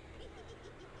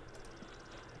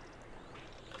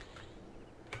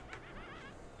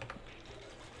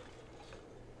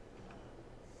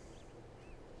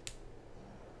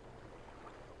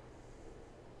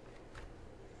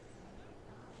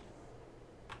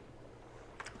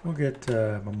 We'll get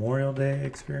Memorial Day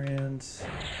experience.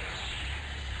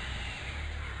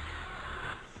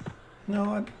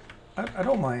 No, I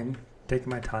don't mind taking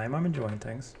my time. I'm enjoying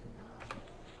things.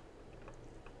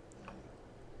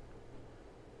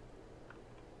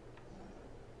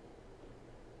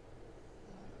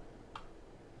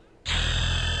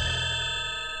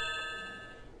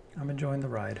 I'm enjoying the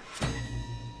ride.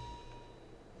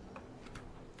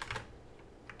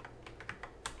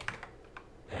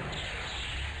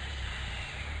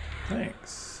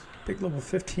 Thanks. Big level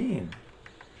 15.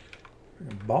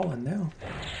 We're balling now.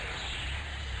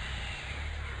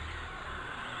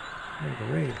 Ready to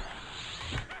raid.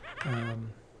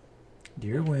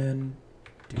 Deer win.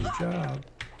 Do your job.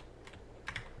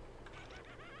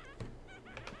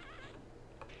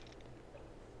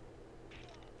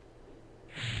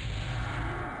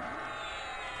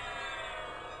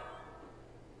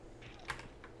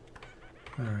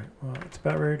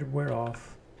 about ready to wear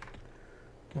off.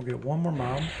 We'll get one more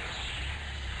mob.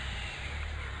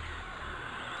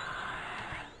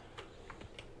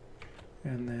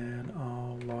 And then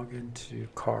I'll log into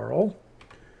Karrah.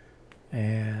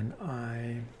 And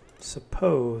I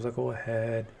suppose I'll go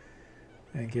ahead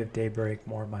and give Daybreak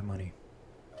more of my money.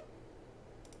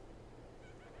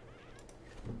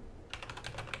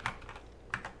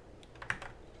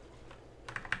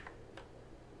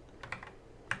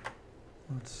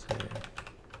 Let's see.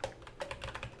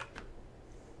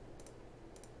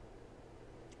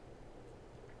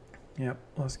 Yep,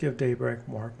 let's give Daybreak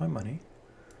more of my money.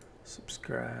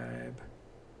 Subscribe.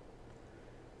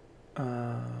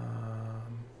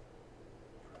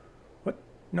 What?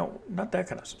 No, not that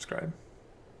kind of subscribe.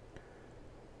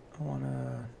 I want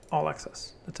to all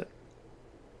access. That's it.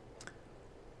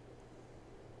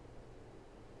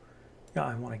 Yeah,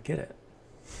 I want to get it.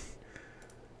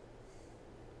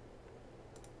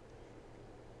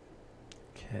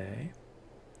 Okay.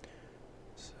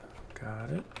 So,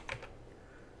 got it.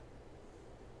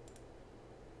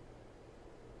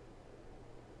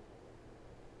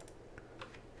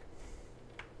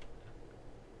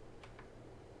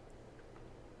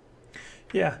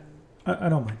 Yeah, I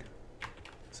don't mind.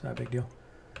 It's not a big deal.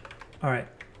 All right.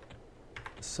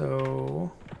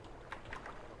 So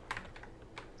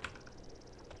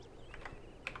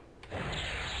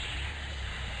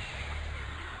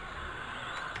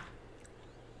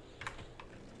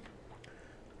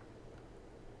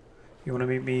you want to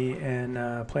meet me in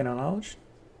Plane on Knowledge?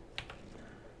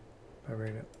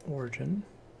 By origin.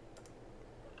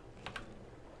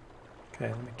 Okay,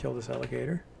 let me kill this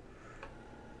alligator.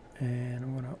 And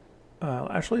I'm gonna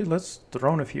actually let's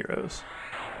Throne of Heroes,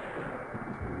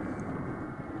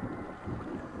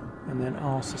 and then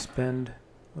I'll suspend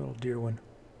little deer one.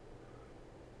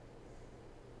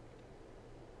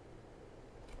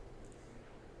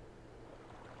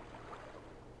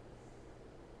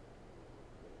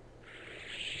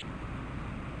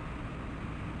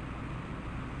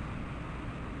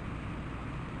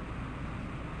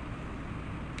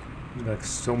 There's like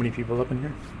so many people up in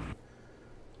here.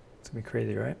 It's gonna be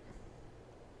crazy, right?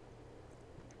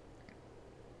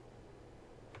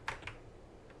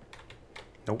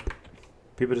 Nope.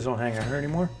 People just don't hang out here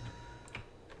anymore.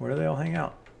 Where do they all hang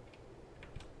out?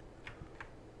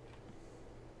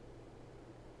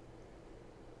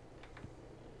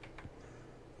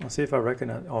 I'll see if I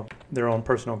recognize their own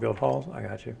personal guild halls. I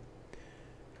got you.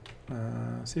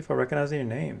 See if I recognize any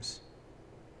names.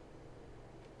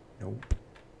 Nope.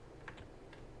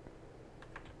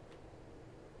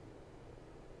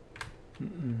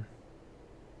 Mm-mm.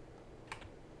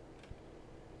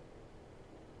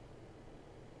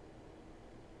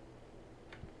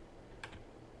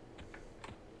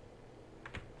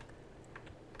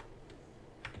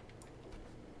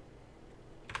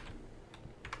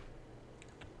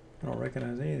 I don't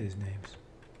recognize any of these names.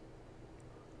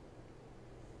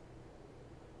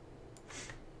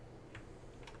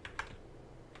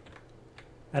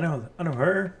 I know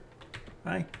her.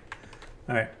 Hi.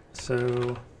 All right,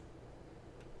 so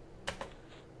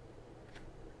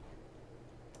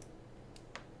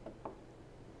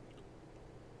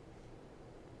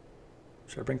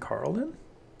should I bring Karl in?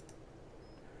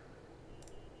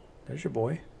 There's your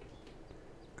boy.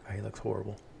 God, he looks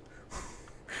horrible.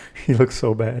 He looks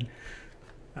so bad.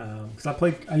 Because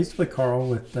I used to play Karl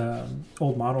with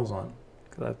old models on.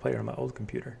 Because I played on my old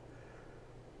computer.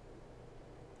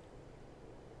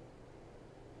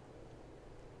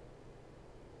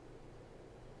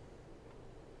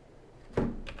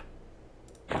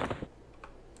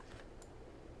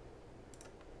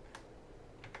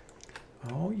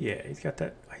 Oh yeah, he's got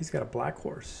that. He's got a black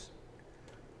horse.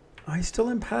 Oh, he's still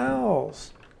in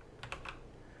pals.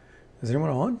 Is anyone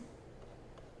on?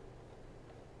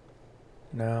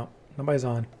 No, nobody's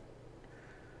on.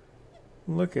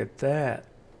 Look at that.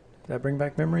 Did that bring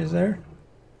back memories there?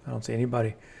 I don't see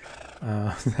anybody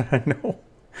that I know.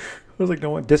 I was like, no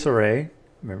one. Disarray.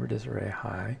 Remember Disarray?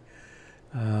 Hi.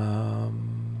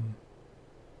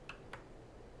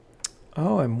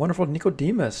 Oh, and wonderful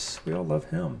Nicodemus. We all love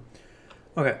him.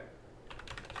 Okay.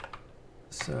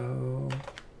 So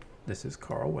this is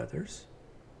Karl Weathers.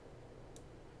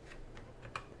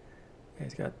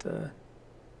 He's got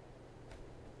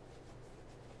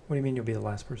what do you mean you'll be the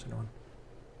last person on?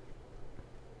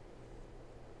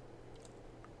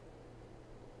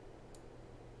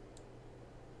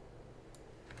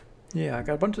 Yeah, I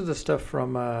got a bunch of the stuff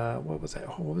from what was that?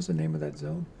 Oh, what was the name of that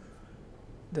zone?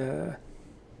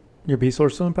 Your B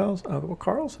Source still in pals? Oh, well,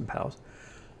 Karl's in pals.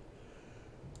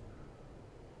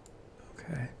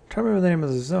 Okay, trying to remember the name of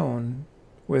the zone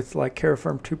with like Karrah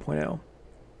 2.0.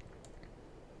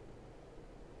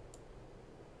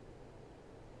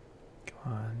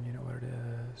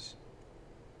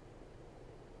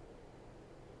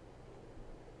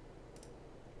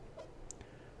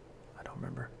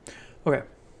 Okay.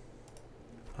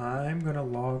 I'm gonna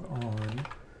log on.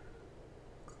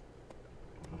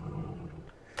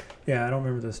 Yeah, I don't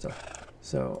remember this stuff.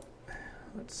 So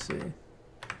let's see.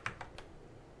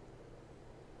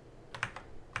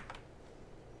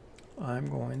 I'm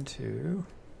going to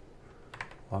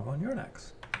log on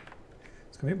Yarnex.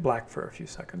 It's gonna be black for a few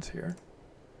seconds here.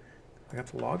 I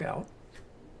have to log out.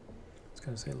 It's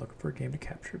gonna say looking for a game to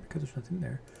capture because there's nothing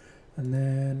there. And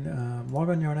then log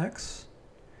on Yarnex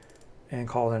and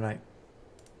call it a night.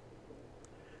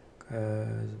 Cause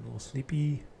I'm a little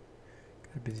sleepy.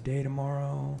 Got a busy day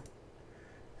tomorrow.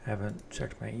 Haven't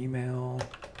checked my email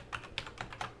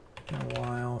in a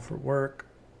while for work.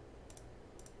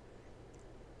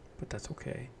 But that's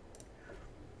okay.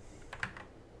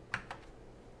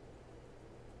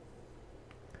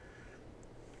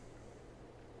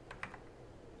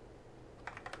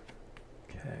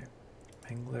 Okay,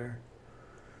 Mangler.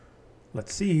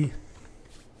 Let's see.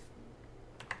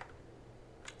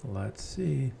 Let's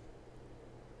see.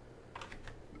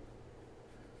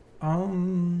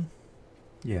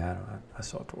 Yeah, I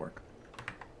still have to work.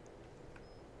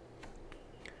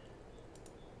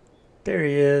 There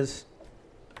he is.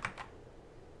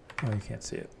 Oh, you can't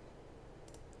see it.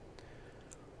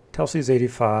 Telsey's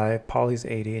 85, Poly's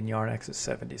 80, and Yarnex is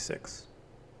 76.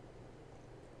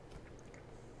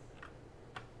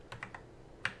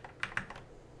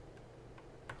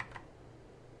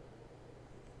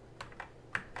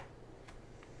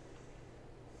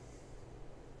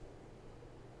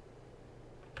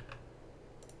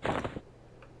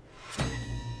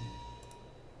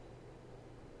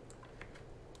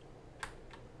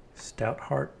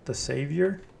 Stoutheart the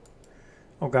Savior.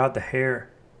 Oh God, the hair.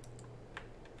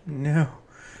 No,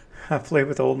 I played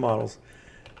with old models.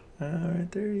 All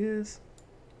right, there he is.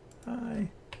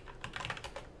 Hi.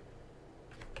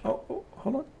 Oh,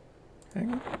 hold on.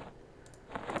 Hang on.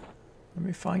 Let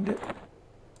me find it.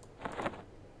 I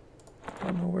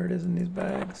don't know where it is in these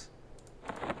bags.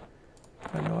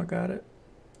 I know I got it.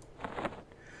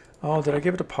 Oh, did I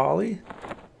give it to Polly?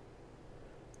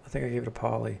 I think I gave it to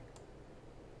Polly.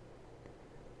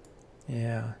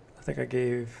 Yeah, I think I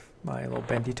gave my little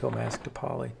Bendito mask to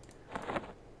Polly.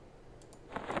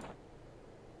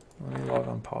 Let me log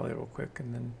on Polly real quick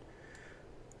and then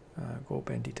go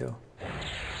Bendito.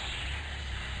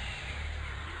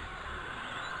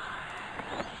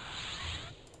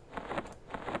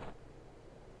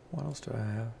 What else do I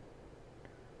have?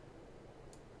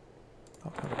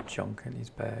 All kind of junk in these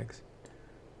bags.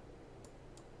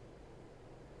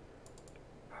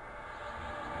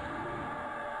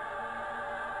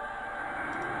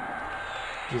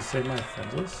 Did you say my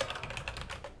friends list?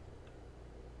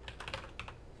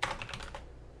 I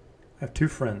have 2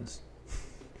 friends.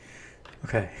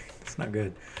 Okay, it's not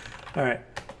good. All right,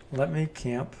 let me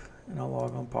camp and I'll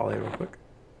log on Polly real quick.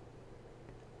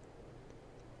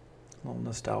 A little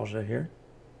nostalgia here.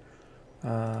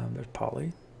 There's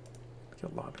Polly.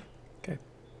 Guild lobby. Okay.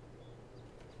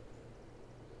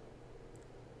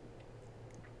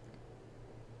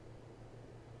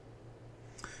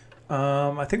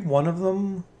 I think one of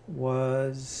them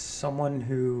was someone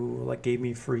who like gave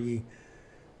me free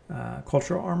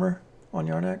cultural armor on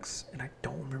Yarnex, and I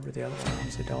don't remember the other one. I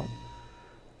honestly don't.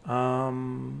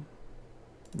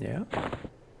 Yeah.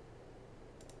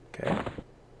 Okay.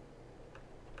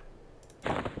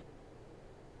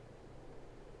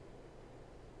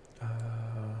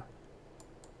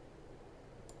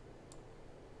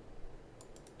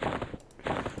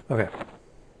 Okay.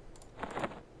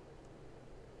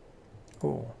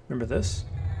 Oh, remember this?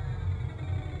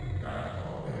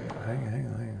 Hang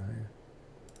on.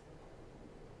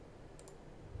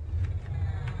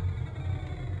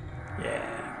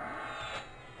 Yeah.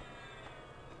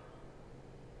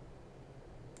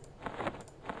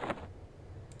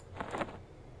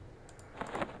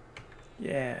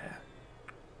 Yeah.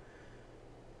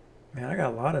 Man, I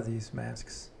got a lot of these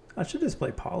masks. I should just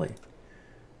play Polly.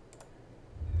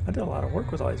 I did a lot of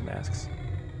work with all these masks.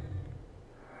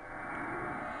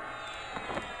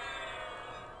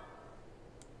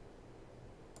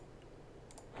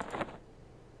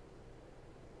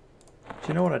 Do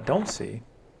you know what I don't see?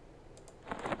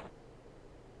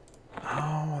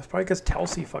 Oh, it's probably because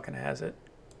Telsey fucking has it.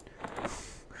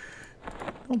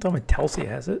 Don't tell me Telsey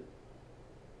has it.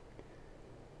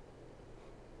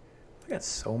 I got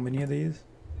so many of these.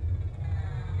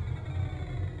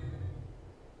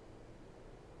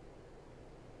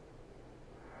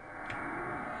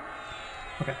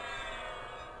 Okay.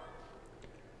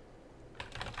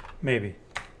 Maybe.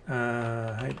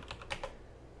 How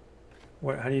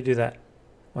do you do that?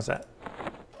 What's that?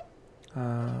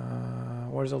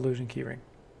 Where's illusion keyring?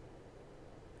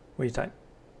 What do you type?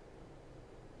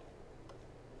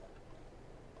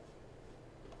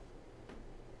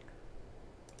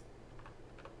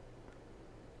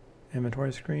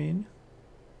 Inventory screen.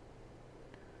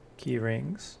 Key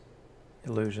rings.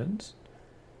 Illusions.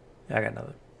 Yeah, I got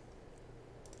another.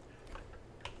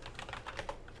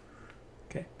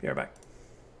 Okay, be right back.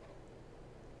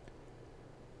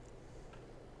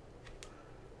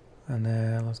 And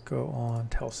then let's go on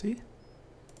Telsey.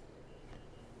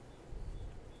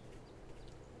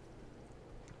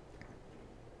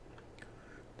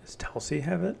 Does Telsey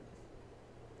have it?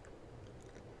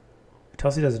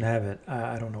 Telsey doesn't have it.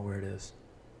 I don't know where it is.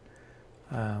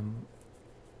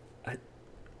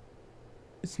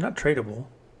 It's not tradable.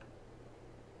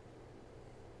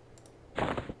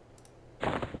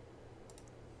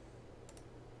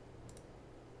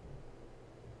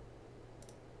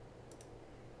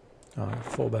 Oh,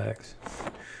 fullbacks.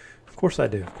 Of course I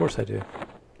do. Of course I do.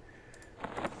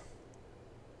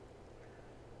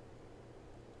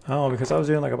 Oh, because I was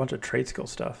doing like a bunch of trade skill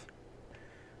stuff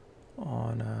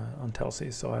on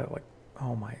Telsey, so I like,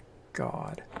 oh my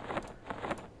god.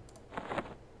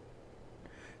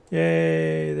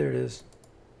 Yay, there it is.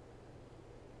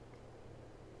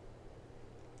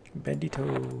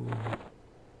 Bendito.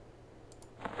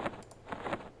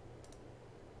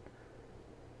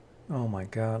 Oh my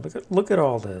god, look at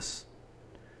all this.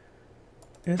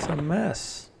 It's a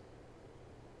mess.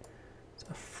 It's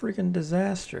a freaking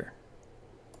disaster.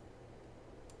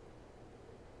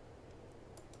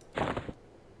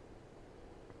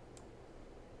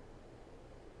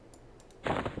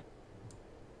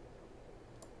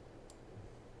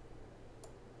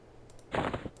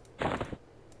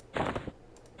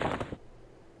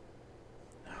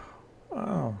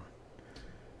 Oh.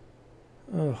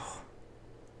 Ugh.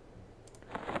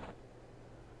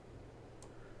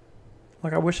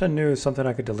 Like, I wish I knew something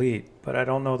I could delete, but I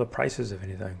don't know the prices of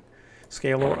anything.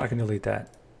 Scale or I can delete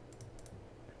that.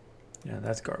 Yeah,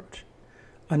 that's garbage.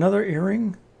 Another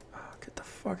earring? Oh, get the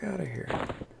fuck out of here.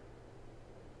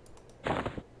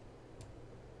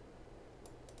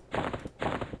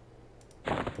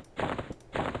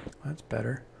 That's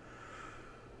better.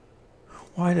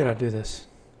 Why did I do this?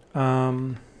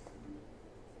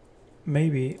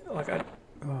 Maybe, like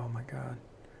oh my god.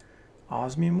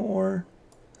 Osme more?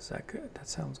 Is that good? That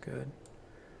sounds good.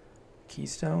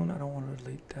 Keystone? I don't want to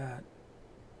delete that.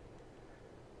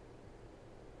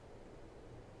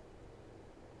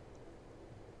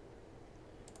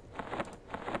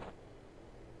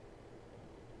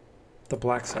 The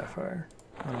black sapphire.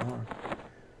 I don't know.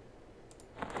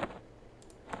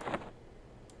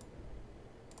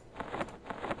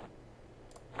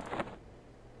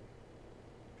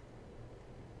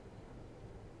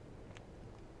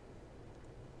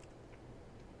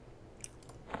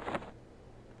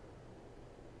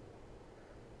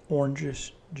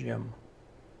 Orangish gem.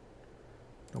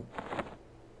 Nope.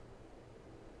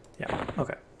 Yeah,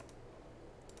 okay.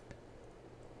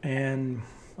 And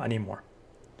I need more.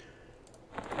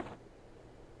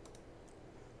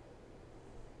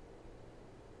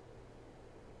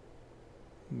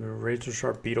 The razor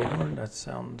sharp beetle horn, that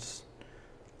sounds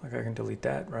like I can delete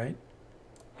that, right?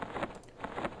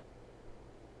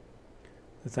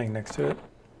 The thing next to it.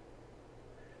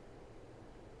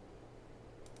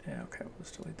 Yeah, okay,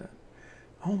 let's delete that.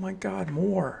 Oh my god,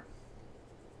 more.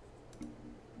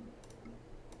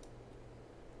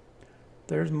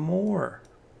 There's more.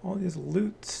 All these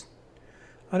loots.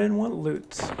 I didn't want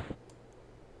loots.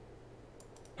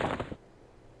 I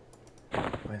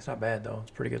mean, it's not bad though.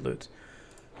 It's pretty good loots.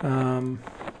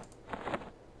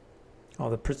 Oh,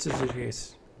 the precision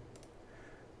case.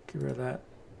 Get rid of that.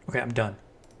 Okay, I'm done.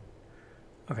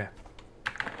 Okay.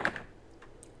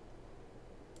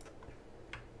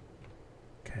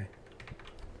 Okay.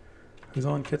 Who's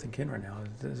on Kith and Kin right now?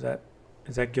 Is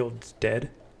that guild dead?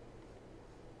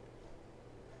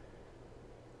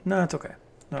 No, it's okay.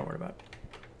 Not worried about it.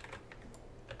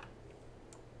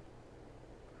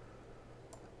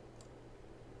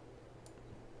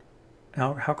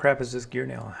 How crap is this gear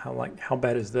now? How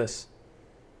bad is this?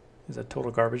 Is that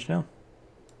total garbage now?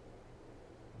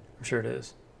 I'm sure it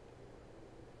is.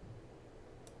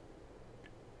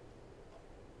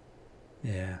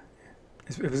 Yeah.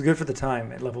 It was good for the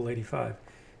time at level 85.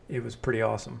 It was pretty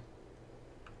awesome.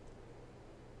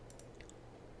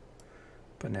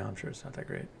 But now I'm sure it's not that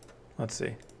great. Let's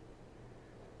see.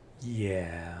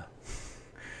 Yeah.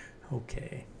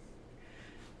 Okay.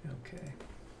 Okay.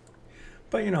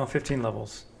 But you know, 15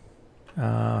 levels.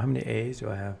 How many A's do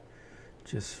I have?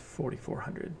 Just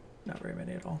 4,400. Not very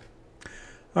many at all.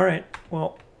 All right.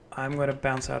 Well, I'm going to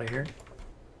bounce out of here.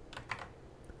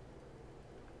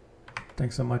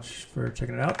 Thanks so much for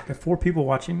checking it out. Got 4 people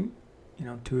watching,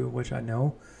 2 of which I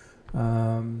know.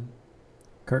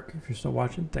 Kirk, if you're still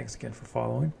watching, thanks again for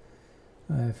following.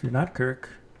 If you're not Kirk,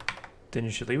 then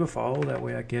you should leave a follow. That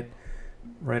way I get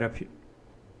right up here.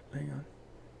 Hang on.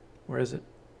 Where is it?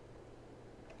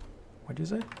 What did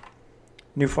you say?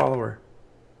 New follower.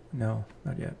 No,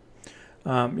 not yet.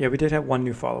 Yeah, we did have 1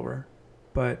 new follower,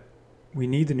 but we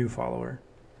need the new follower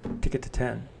to get to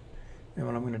 10. And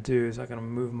what I'm going to do is I'm going to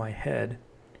move my head.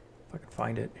 If I can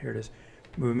find it. Here it is.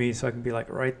 Move me so I can be like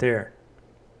right there.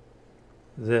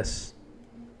 This.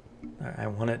 I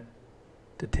want it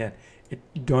to 10.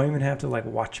 You don't even have to like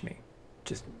watch me.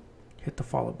 Just hit the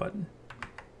follow button.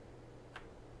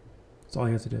 That's all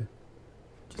you have to do.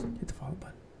 Just hit the follow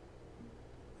button.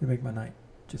 It'll make my night.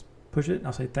 Just push it and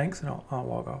I'll say thanks and I'll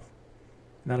log off.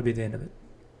 And that'll be the end of it.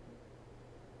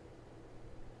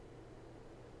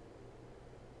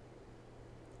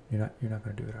 You're not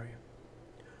going to do it, are you?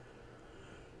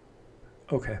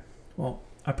 Okay. Well,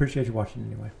 I appreciate you watching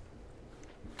anyway.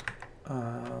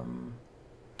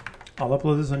 I'll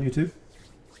upload this on YouTube.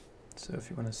 So if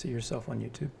you want to see yourself on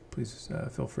YouTube, please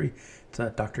feel free. It's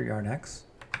Dr. Yarn X.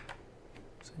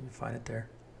 So you can find it there.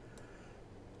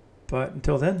 But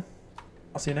until then,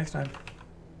 I'll see you next time.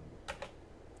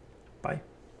 Bye.